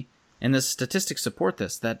see, and the statistics support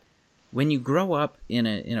this, that when you grow up in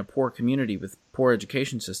a poor community with poor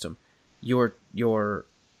education system, your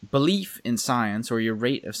belief in science, or your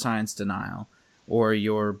rate of science denial, or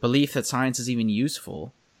your belief that science is even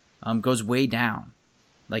useful, goes way down.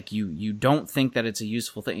 Like, you don't think that it's a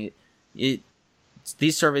useful thing.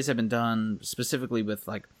 These surveys have been done specifically with,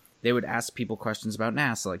 like, they would ask people questions about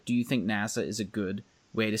NASA, like, do you think NASA is a good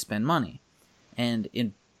way to spend money? And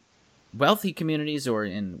in wealthy communities or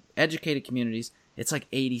in educated communities, it's like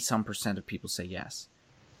 80% of people say yes.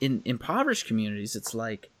 In impoverished communities, it's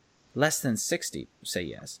like less than 60 say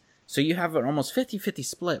yes. So you have an almost 50-50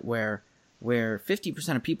 split where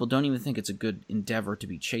 50% of people don't even think it's a good endeavor to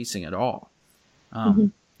be chasing at all.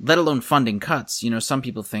 Let alone funding cuts. Some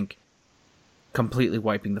people think completely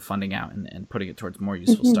wiping the funding out and putting it towards more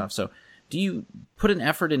useful stuff. So do you put an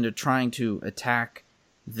effort into trying to attack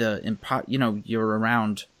you're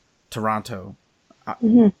around Toronto.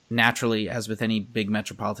 Naturally, as with any big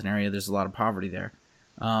metropolitan area, there's a lot of poverty there.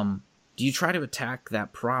 Do you try to attack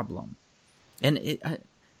that problem? And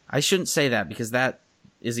I shouldn't say that, because that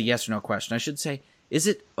is a yes or no question. I should say, is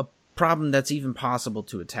it a problem that's even possible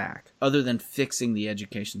to attack other than fixing the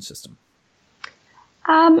education system?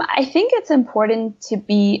 I think it's important to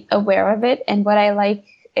be aware of it. And what I like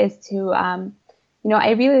is to,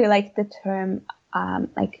 I really like the term,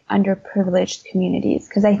 like, underprivileged communities,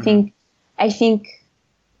 because I think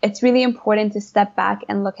it's really important to step back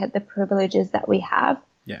and look at the privileges that we have.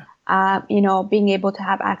 Yeah. Being able to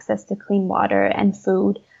have access to clean water and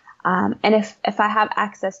food. And if I have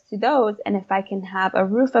access to those, and if I can have a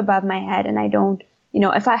roof above my head, and I don't,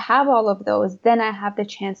 if I have all of those, then I have the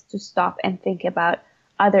chance to stop and think about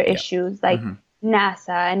other issues like NASA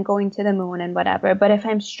and going to the moon and whatever. But if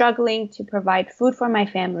I'm struggling to provide food for my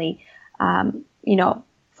family,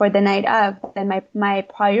 for the night of, then my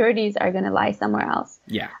priorities are going to lie somewhere else.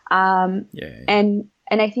 Yeah. And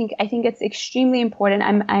I think it's extremely important.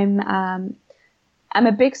 I'm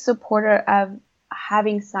a big supporter of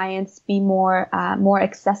having science be more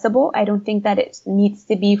accessible. I don't think that it needs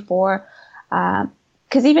to be for,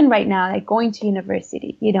 because even right now, like going to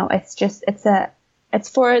university, it's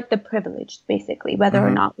for the privileged, basically, whether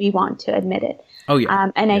or not we want to admit it. Oh yeah.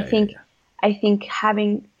 I think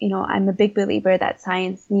having, I'm a big believer that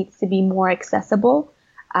science needs to be more accessible,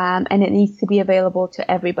 and it needs to be available to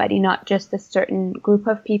everybody, not just a certain group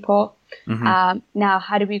of people. Now,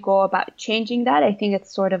 how do we go about changing that? I think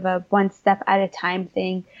it's sort of a one step at a time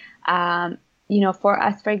thing. For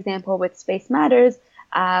us, for example, with Space Matters,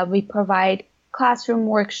 we provide classroom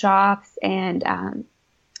workshops, and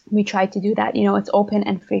we try to do that. It's open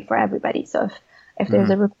and free for everybody. So if there's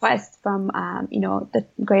a request from, the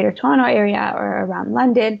Greater Toronto area or around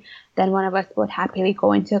London, then one of us would happily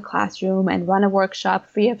go into a classroom and run a workshop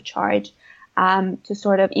free of charge, to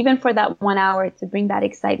sort of, even for that 1 hour, to bring that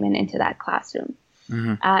excitement into that classroom.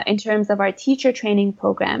 In terms of our teacher training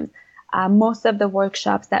programs, most of the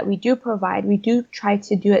workshops that we do provide, we do try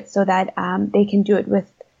to do it so that they can do it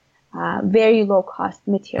with very low cost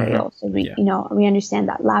material. So we, Yeah. we understand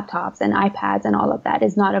that laptops and iPads and all of that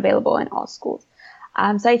is not available in all schools.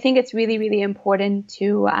 So I think it's really, really important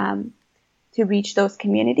to reach those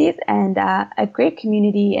communities, and a great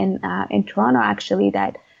community in Toronto actually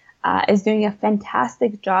that is doing a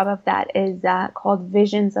fantastic job of that is called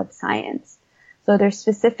Visions of Science. So they're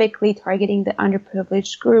specifically targeting the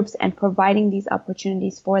underprivileged groups and providing these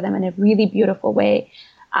opportunities for them in a really beautiful way.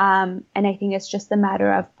 And I think it's just a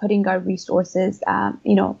matter of putting our resources,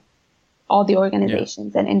 all the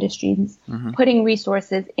organizations and industries, putting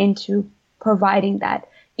resources into providing that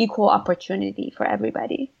equal opportunity for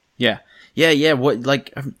everybody. Yeah. What,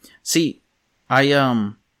 like, see, I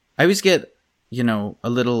always get, a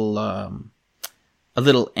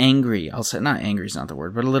little angry. I'll say, not angry is not the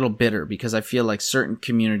word, but a little bitter, because I feel like certain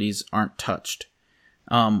communities aren't touched.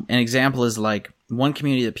 An example is like one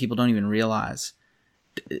community that people don't even realize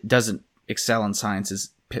doesn't excel in science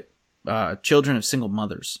is children of single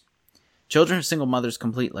mothers. Children of single mothers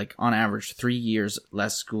complete, like, on average 3 years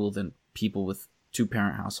less school than people with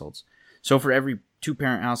two-parent households. So for every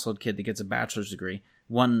two-parent household kid that gets a bachelor's degree,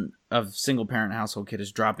 one of single-parent household kid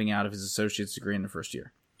is dropping out of his associate's degree in the first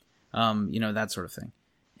year. That sort of thing.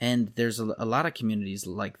 And there's a lot of communities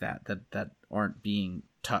like that aren't being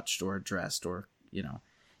touched or addressed, or,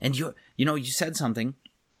 and you said something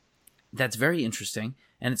that's very interesting,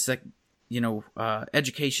 and it's like,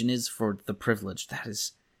 education is for the privileged. That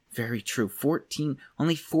is very true.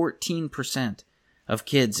 Only 14% of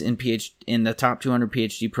kids in the top 200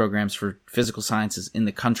 PhD programs for physical sciences in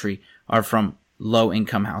the country are from low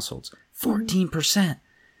income households. 14%.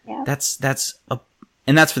 Yeah.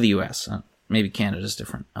 And that's for the U.S. Maybe Canada's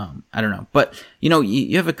different. I don't know. But,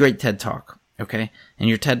 you have a great TED Talk, okay? And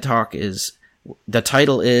your TED Talk the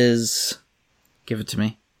title is, give it to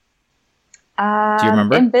me. Do you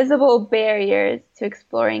remember? Invisible Barriers to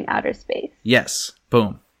Exploring Outer Space. Yes.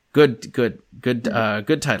 Boom. Good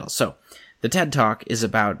title. So, the TED Talk is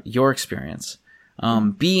about your experience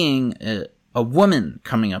being a woman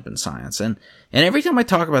coming up in science. And every time I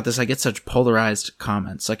talk about this, I get such polarized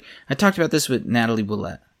comments. Like, I talked about this with Natalie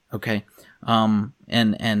Willett, okay?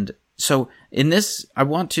 And so in this, I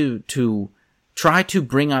want to try to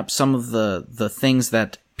bring up some of the things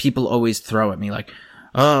that people always throw at me, like,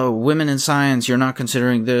 oh, women in science, you're not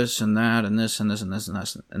considering this and that and this and this and this and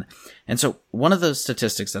this. And so one of the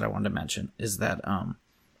statistics that I wanted to mention is that,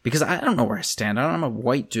 because I don't know where I stand. I'm a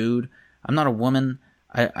white dude. I'm not a woman.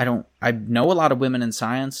 I know a lot of women in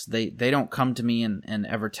science. They don't come to me and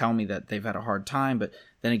ever tell me that they've had a hard time. But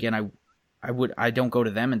then again, I don't go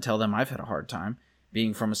to them and tell them I've had a hard time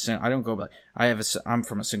being from I don't go like, I'm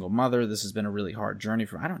from a single mother. This has been a really hard journey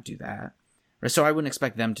I don't do that. Right? So I wouldn't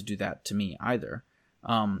expect them to do that to me either.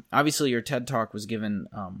 Obviously your TED Talk was given,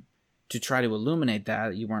 to try to illuminate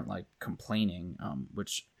that. You weren't like complaining,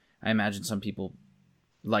 which I imagine some people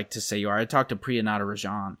like to say you are. I talked to Priyanata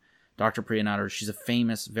Rajan, Dr. Priyanata. She's a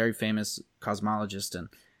very famous cosmologist, and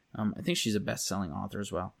I think she's a best-selling author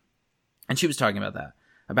as well. And she was talking about that,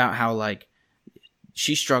 about how, like,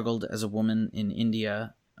 she struggled as a woman in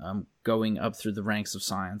India, going up through the ranks of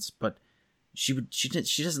science, but she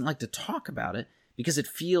doesn't like to talk about it because it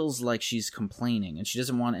feels like she's complaining, and she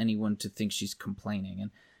doesn't want anyone to think she's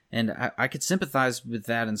complaining. And I could sympathize with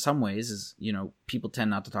that in some ways, as people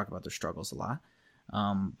tend not to talk about their struggles a lot.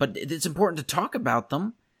 But it's important to talk about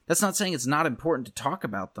them. That's not saying it's not important to talk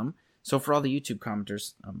about them. So for all the YouTube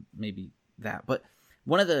commenters, maybe that. But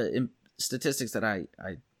one of the statistics that I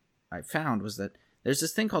found was that there's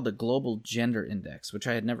this thing called the Global Gender Index, which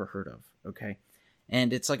I had never heard of, okay?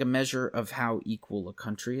 And it's like a measure of how equal a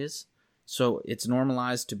country is. So it's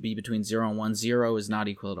normalized to be between 0 and 1. 0 is not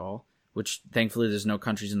equal at all, which thankfully there's no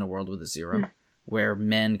countries in the world with a 0. Where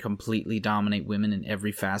men completely dominate women in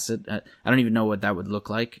every facet. I don't even know what that would look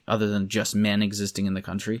like other than just men existing in the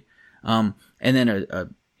country. And then a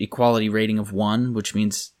equality rating of 1, which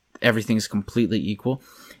means everything's completely equal.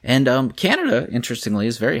 And Canada, interestingly,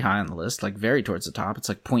 is very high on the list, like very towards the top. It's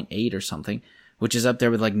like 0.8 or something, which is up there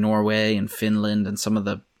with like Norway and Finland and some of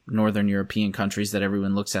the Northern European countries that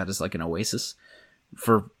everyone looks at as like an oasis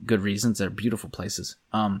for good reasons. They're beautiful places.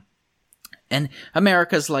 And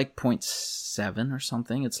America's like 0.7 or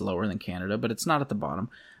something. It's lower than Canada, but it's not at the bottom.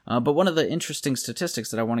 But one of the interesting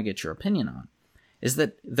statistics that I want to get your opinion on is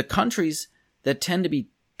that the countries that tend to be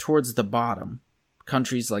towards the bottom,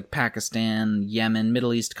 countries like Pakistan, Yemen,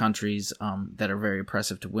 Middle East countries that are very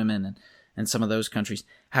oppressive to women, and some of those countries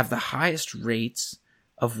have the highest rates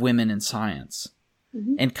of women in science.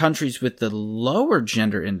 Mm-hmm. And countries with the lower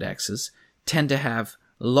gender indexes tend to have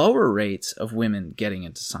lower rates of women getting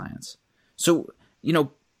into science. So,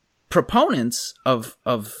 proponents of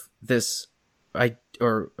this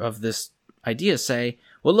idea say,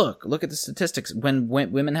 well, look at the statistics. When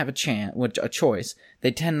women have a choice,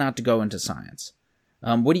 they tend not to go into science.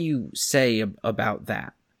 What do you say about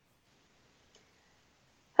that?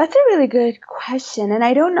 That's a really good question, and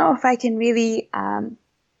I don't know if I can really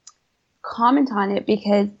comment on it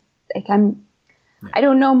because I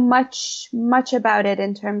don't know much about it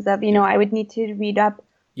in terms of I would need to read up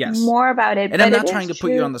more about it. And but I'm not trying to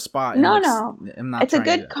put you on the spot. No. I'm not. It's a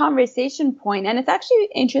good conversation point, and it's actually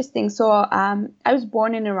interesting. So I was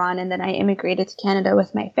born in Iran, and then I immigrated to Canada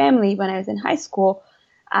with my family when I was in high school.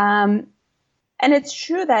 And it's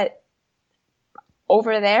true that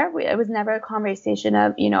over there, it was never a conversation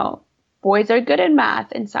of, boys are good in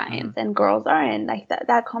math and science and girls aren't. Like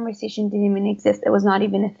that conversation didn't even exist. It was not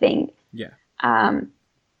even a thing. Yeah.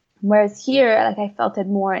 Whereas here, like I felt it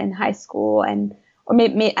more in high school or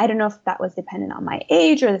maybe I don't know if that was dependent on my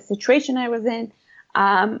age or the situation I was in.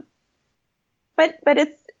 But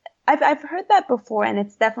I've heard that before, and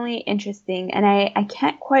it's definitely interesting. And I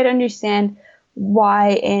can't quite understand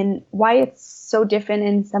why it's so different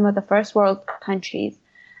in some of the first world countries,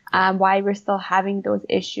 why we're still having those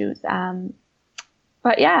issues.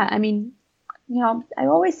 But yeah, I mean, I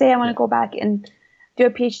always say I want to go back and do a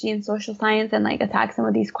PhD in social science and like attack some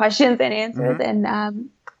of these questions and answers. And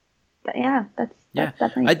that's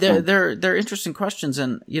definitely they're interesting questions.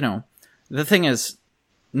 And the thing is,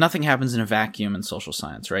 nothing happens in a vacuum in social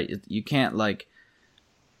science, right? You can't like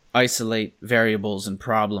isolate variables and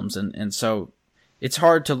problems, and so it's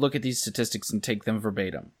hard to look at these statistics and take them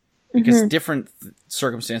verbatim because different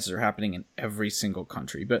circumstances are happening in every single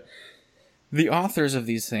country. But the authors of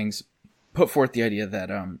these things put forth the idea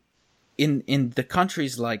that in the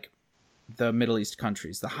countries like the Middle East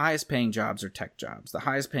countries, the highest paying jobs are tech jobs. The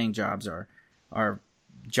highest paying jobs are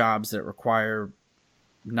jobs that require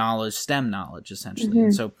knowledge, STEM knowledge, essentially.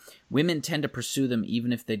 And so women tend to pursue them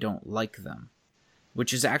even if they don't like them,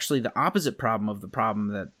 which is actually the opposite problem of the problem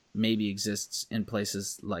that maybe exists in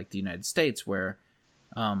places like the United States, where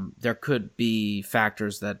there could be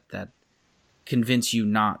factors that convince you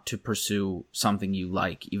not to pursue something you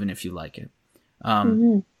like, even if you like it.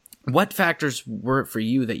 What factors were it for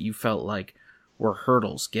you that you felt like were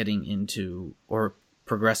hurdles getting into or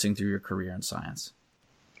progressing through your career in science?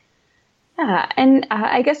 Yeah, and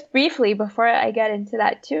I guess briefly before I get into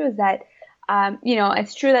that too, is that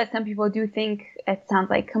it's true that some people do think it sounds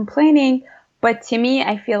like complaining, but to me,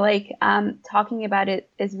 I feel like talking about it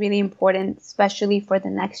is really important, especially for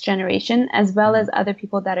the next generation, as well as other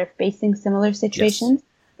people that are facing similar situations,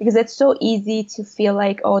 because it's so easy to feel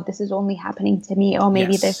like, oh, this is only happening to me, or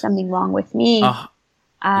maybe there's something wrong with me.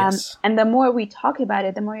 And the more we talk about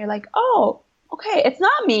it, the more you're like, oh, okay, it's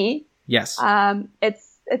not me. Yes.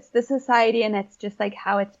 It's the society, and it's just like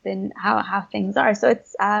how it's been, how things are. So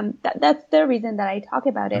it's that's the reason that I talk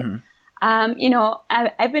about it.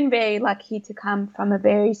 I've been very lucky to come from a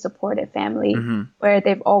very supportive family where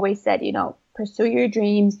they've always said, pursue your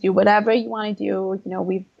dreams, do whatever you want to do.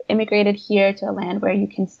 We've immigrated here to a land where you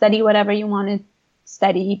can study whatever you want to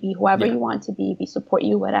study, be whoever you want to be. We support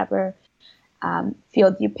you, whatever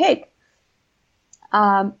field you pick.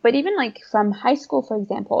 But even like from high school, for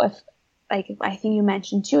example, if like I think you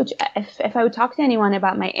mentioned too, if I would talk to anyone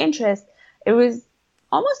about my interest, it was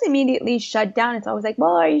almost immediately shut down. It's always like,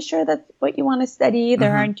 well, are you sure that's what you want to study?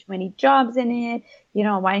 There aren't too many jobs in it.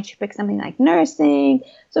 Why don't you pick something like nursing?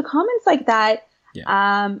 So comments like that.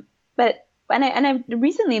 But I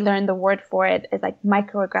recently learned the word for it is like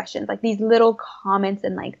microaggressions, like these little comments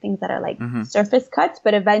and like things that are like surface cuts,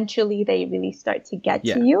 but eventually they really start to get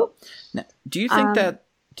to you. Now, do you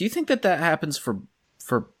think that happens for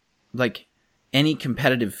like any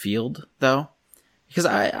competitive field though? Because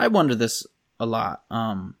I wonder this a lot.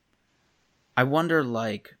 I wonder,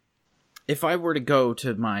 like, if I were to go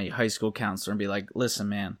to my high school counselor and be like, listen,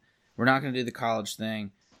 man, we're not going to do the college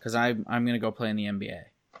thing because I'm going to go play in the NBA.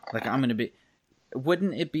 Like,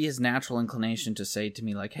 wouldn't it be his natural inclination to say to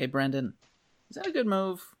me, like, hey, Brendan, is that a good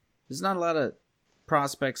move? There's not a lot of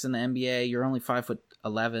prospects in the NBA. You're only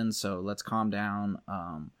 5'11", so let's calm down.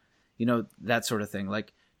 That sort of thing.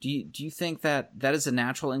 Like, do you think that is a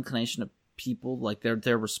natural inclination of people, like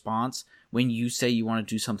their response when you say you want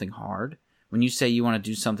to do something hard, when you say you want to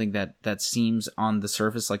do something that seems on the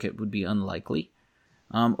surface like it would be unlikely?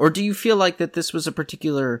 Or do you feel like that this was a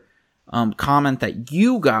particular comment that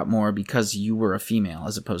you got more because you were a female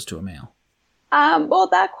as opposed to a male? Well,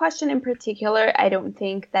 that question in particular, I don't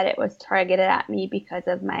think that it was targeted at me because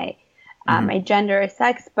of my my gender or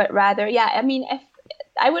sex, but rather, I mean, if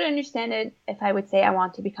I would understand it if I would say I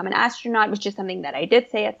want to become an astronaut, which is something that I did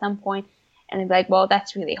say at some point. And it's like, well,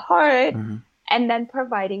 that's really hard. and then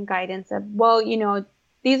providing guidance of, well,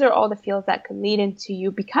 these are all the fields that could lead into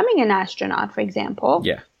you becoming an astronaut, for example.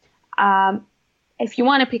 Yeah. If you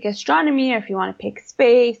want to pick astronomy or if you want to pick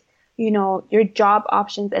space, your job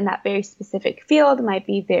options in that very specific field might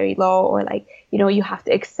be very low, or you have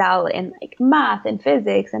to excel in math and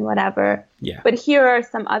physics and whatever. Yeah. But here are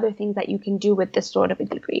some other things that you can do with this sort of a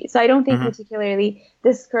degree. So I don't think particularly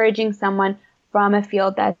discouraging someone from a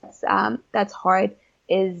field that's hard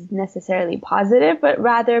is necessarily positive, but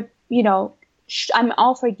rather, I'm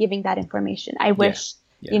all for giving that information. I wish,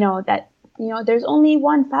 that, there's only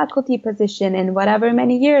one faculty position in whatever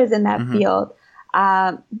many years in that field.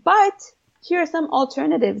 But here are some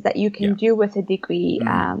alternatives that you can do with a degree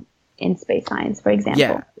in space science, for example.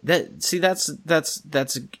 Yeah, that's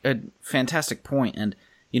a fantastic point, and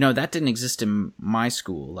that didn't exist in my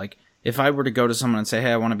school. Like, if I were to go to someone and say,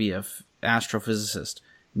 "Hey, I want to be a astrophysicist,"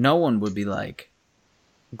 no one would be like,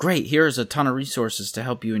 "Great, here's a ton of resources to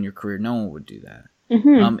help you in your career." No one would do that.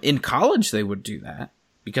 In college, they would do that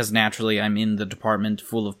because naturally, I'm in the department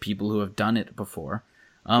full of people who have done it before.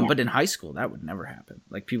 But in high school, that would never happen.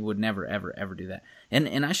 Like, people would never, ever, ever do that.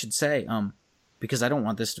 And I should say, because I don't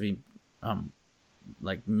want this to be,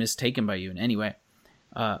 mistaken by you in any way,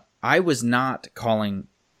 I was not calling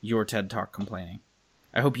your TED Talk complaining.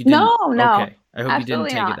 I hope you didn't. No. Okay. I hope you didn't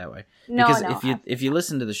take it that way. No, because if you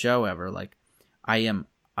listen to the show ever,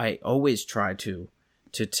 I always try to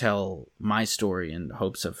tell my story in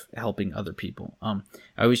hopes of helping other people. I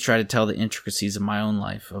always try to tell the intricacies of my own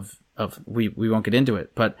life we won't get into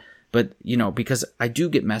it, but because I do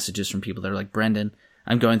get messages from people that are like, "Brendan,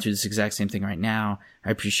 I'm going through this exact same thing right now. I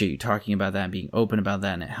appreciate you talking about that and being open about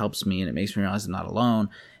that, and it helps me and it makes me realize I'm not alone."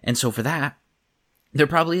 And so for that, there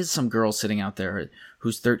probably is some girl sitting out there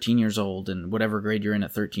who's 13 years old, and whatever grade you're in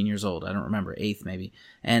at 13 years old, I don't remember, 8th maybe,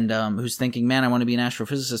 and who's thinking, "Man, I want to be an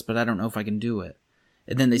astrophysicist, but I don't know if I can do it."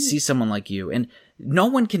 And then they see someone like you, and no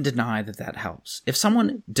one can deny that helps. If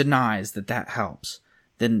someone denies that helps,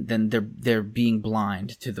 then they're being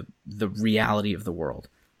blind to the reality of the world,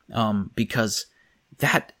 because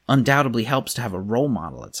that undoubtedly helps to have a role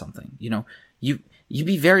model at something. You'd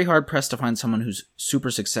be very hard pressed to find someone who's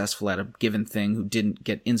super successful at a given thing who didn't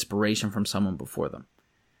get inspiration from someone before them.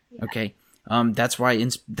 Yeah. Okay, that's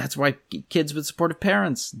why kids with supportive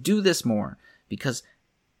parents do this more, because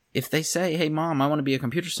if they say, "Hey, Mom, I want to be a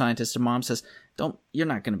computer scientist," and Mom says, "You're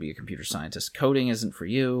not going to be a computer scientist. Coding isn't for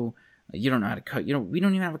you. You don't know how to code. We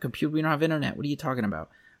don't even have a computer. We don't have internet. What are you talking about?"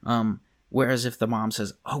 Whereas if the mom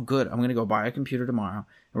says, "Oh, good, I'm going to go buy a computer tomorrow,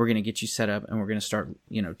 and we're going to get you set up, and we're going to start,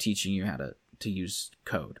 teaching you how to use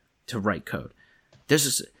code, to write code."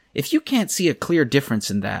 If you can't see a clear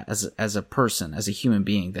difference in that as a person, as a human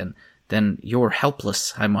being, then you're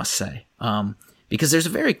helpless, I must say, because there's a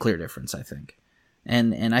very clear difference, I think,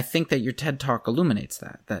 and I think that your TED Talk illuminates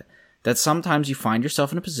that sometimes you find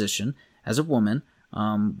yourself in a position as a woman,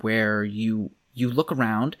 where you look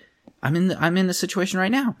around. I'm in the situation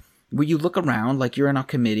right now where you look around like you're in a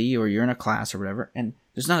committee or you're in a class or whatever, and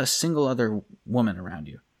there's not a single other woman around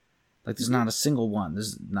you. Like, there's not a single one.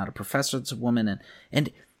 There's not a professor that's a woman,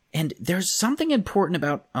 and there's something important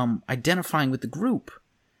about identifying with the group.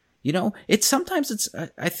 I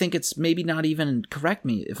think it's maybe not even, correct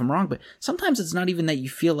me if I'm wrong, but sometimes it's not even that you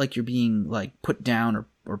feel like you're being like put down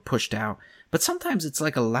or pushed out. But sometimes it's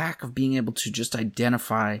like a lack of being able to just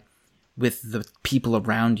identify with the people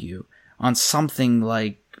around you on something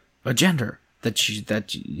like a gender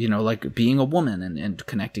like being a woman and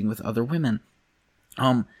connecting with other women.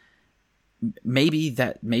 Maybe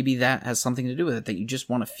that has something to do with it, that you just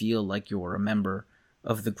want to feel like you're a member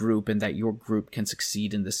of the group and that your group can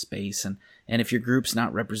succeed in this space. And if your group's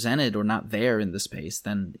not represented or not there in the space,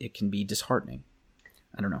 then it can be disheartening.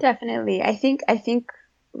 I don't know. Definitely. I think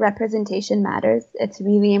representation matters. It's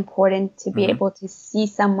really important to be able to see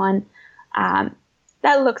someone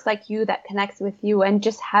that looks like you, that connects with you, and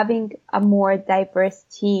just having a more diverse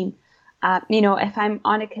team. If I'm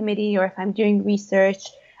on a committee or if I'm doing research,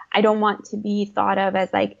 I don't want to be thought of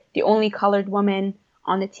as like the only colored woman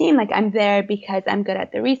on the team. Like, I'm there because I'm good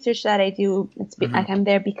at the research that I do. Like, I'm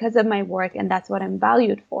there because of my work, and that's what I'm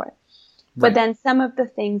valued for. Right. But then some of the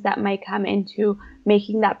things that might come into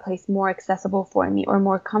making that place more accessible for me or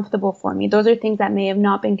more comfortable for me, those are things that may have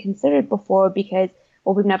not been considered before because,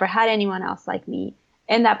 well, we've never had anyone else like me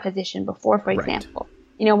in that position before, for example.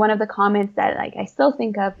 One of the comments that I still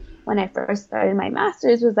think of when I first started my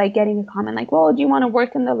master's was getting a comment like, "Well, do you want to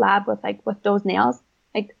work in the lab with those nails?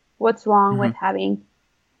 Like, what's wrong with having,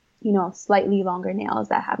 slightly longer nails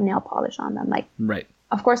that have nail polish on them?" Right.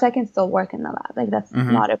 Of course I can still work in the lab. That's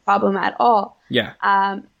not a problem at all. Yeah.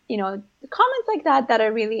 comments like that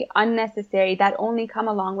are really unnecessary, that only come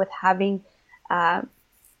along with having a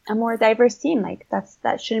more diverse team. Like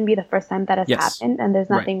that shouldn't be the first time that has happened, and there's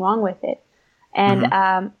nothing wrong with it. And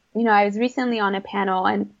I was recently on a panel,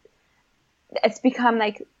 and it's become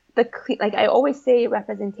like I always say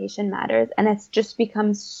representation matters, and it's just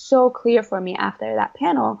become so clear for me after that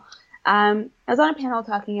panel. I was on a panel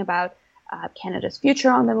talking about Canada's future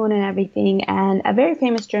on the moon and everything, and a very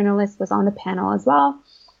famous journalist was on the panel as well.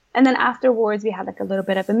 And then afterwards, we had like a little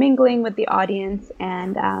bit of a mingling with the audience,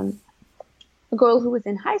 and a girl who was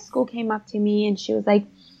in high school came up to me, and she was like,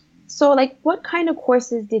 "So, like, what kind of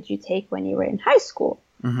courses did you take when you were in high school?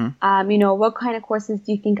 What kind of courses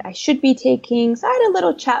do you think I should be taking?" So I had a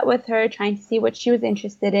little chat with her, trying to see what she was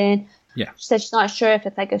interested in. Yeah. She said she's not sure if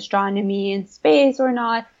it's like astronomy and space or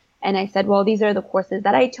not. And I said, well, these are the courses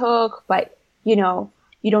that I took, but you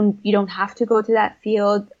don't have to go to that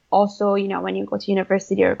field. Also, when you go to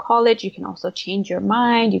university or college, you can also change your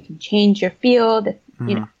mind. You can change your field.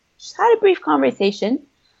 Just had a brief conversation.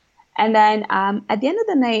 And then at the end of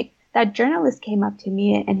the night, that journalist came up to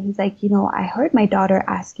me and he's like, I heard my daughter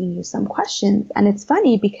asking you some questions. And it's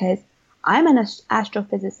funny because I'm an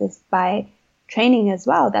astrophysicist by training as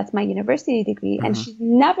well. That's my university degree. And she's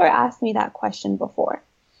never asked me that question before.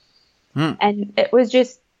 And it was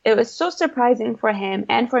so surprising for him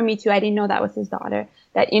and for me too. I didn't know that was his daughter,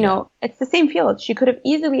 that, it's the same field. She could have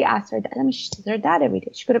easily asked her dad. I mean, she sees her dad every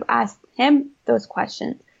day. She could have asked him those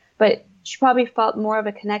questions, but she probably felt more of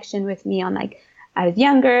a connection with me on like, I was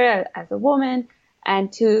younger, as a woman,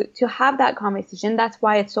 and to have that conversation. That's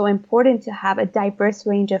why it's so important to have a diverse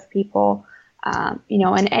range of people,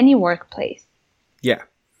 in any workplace. Yeah.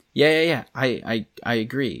 I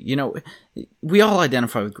agree. We all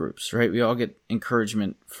identify with groups, right? We all get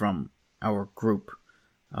encouragement from our group.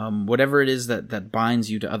 Whatever it is that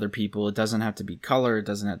binds you to other people. It doesn't have to be color. It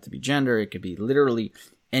doesn't have to be gender. It could be literally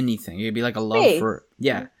anything. It could be like a love for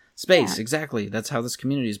space. Yeah. Exactly. That's how this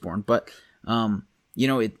community is born. But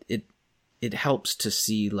it helps to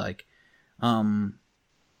see like, an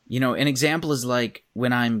example is like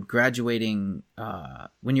when I'm graduating,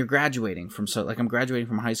 when you're graduating from, I'm graduating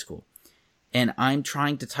from high school and I'm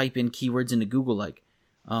trying to type in keywords into Google, like,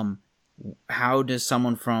 how does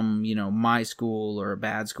someone from, my school or a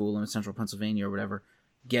bad school in central Pennsylvania or whatever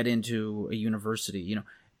get into a university?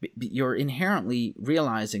 You're inherently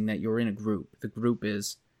realizing that you're in a group. The group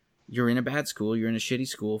is, you're in a bad school, you're in a shitty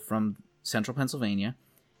school from central Pennsylvania.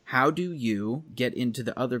 How do you get into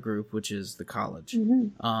the other group, which is the college?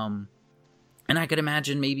 And I could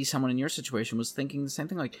imagine maybe someone in your situation was thinking the same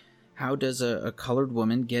thing, like, how does a colored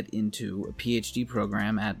woman get into a PhD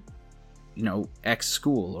program at, X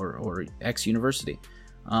school or X university?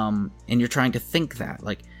 And you're trying to think that,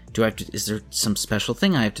 like, is there some special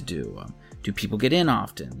thing I have to do? Do people get in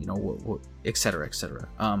often? Et cetera, et cetera.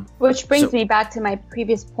 Which brings me back to my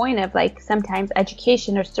previous point of, like, sometimes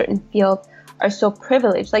education or certain fields are so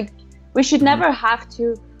privileged. Like, we should never have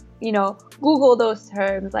to, Google those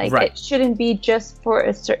terms. Like, it shouldn't be just for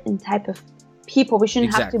a certain type of people. We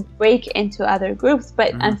shouldn't have to break into other groups.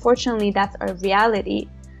 But unfortunately, that's our reality.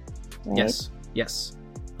 Right? Yes.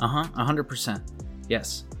 100%.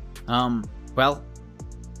 Yes. Well,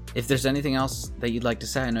 if there's anything else that you'd like to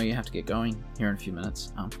say, I know you have to get going here in a few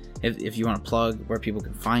minutes. If you want to plug where people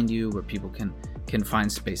can find you, where people can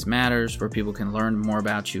find Space Matters, where people can learn more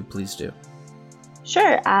about you, please do.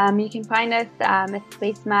 Sure. You can find us at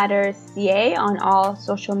Space Matters CA on all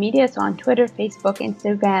social media, so on Twitter, Facebook,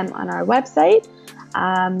 Instagram, on our website.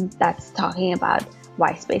 That's talking about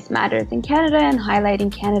why space matters in Canada and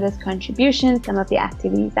highlighting Canada's contributions, some of the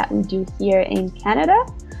activities that we do here in Canada.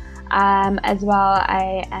 As well,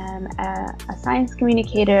 I am a science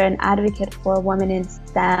communicator and advocate for women in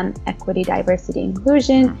STEM, equity, diversity,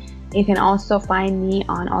 inclusion. You can also find me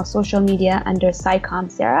on all social media under SciComm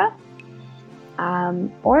Sara,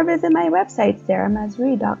 or visit my website,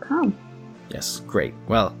 saramazrouei.com. Yes, great.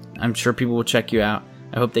 Well, I'm sure people will check you out.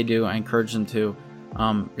 I hope they do. I encourage them to.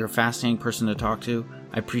 You're a fascinating person to talk to.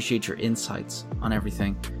 I appreciate your insights on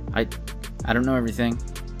everything. I don't know everything.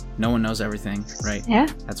 No one knows everything, right? Yeah.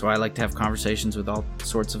 That's why I like to have conversations with all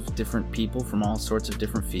sorts of different people from all sorts of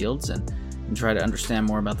different fields and try to understand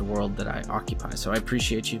more about the world that I occupy. So I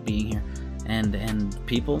appreciate you being here. And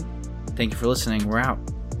people, thank you for listening. We're out.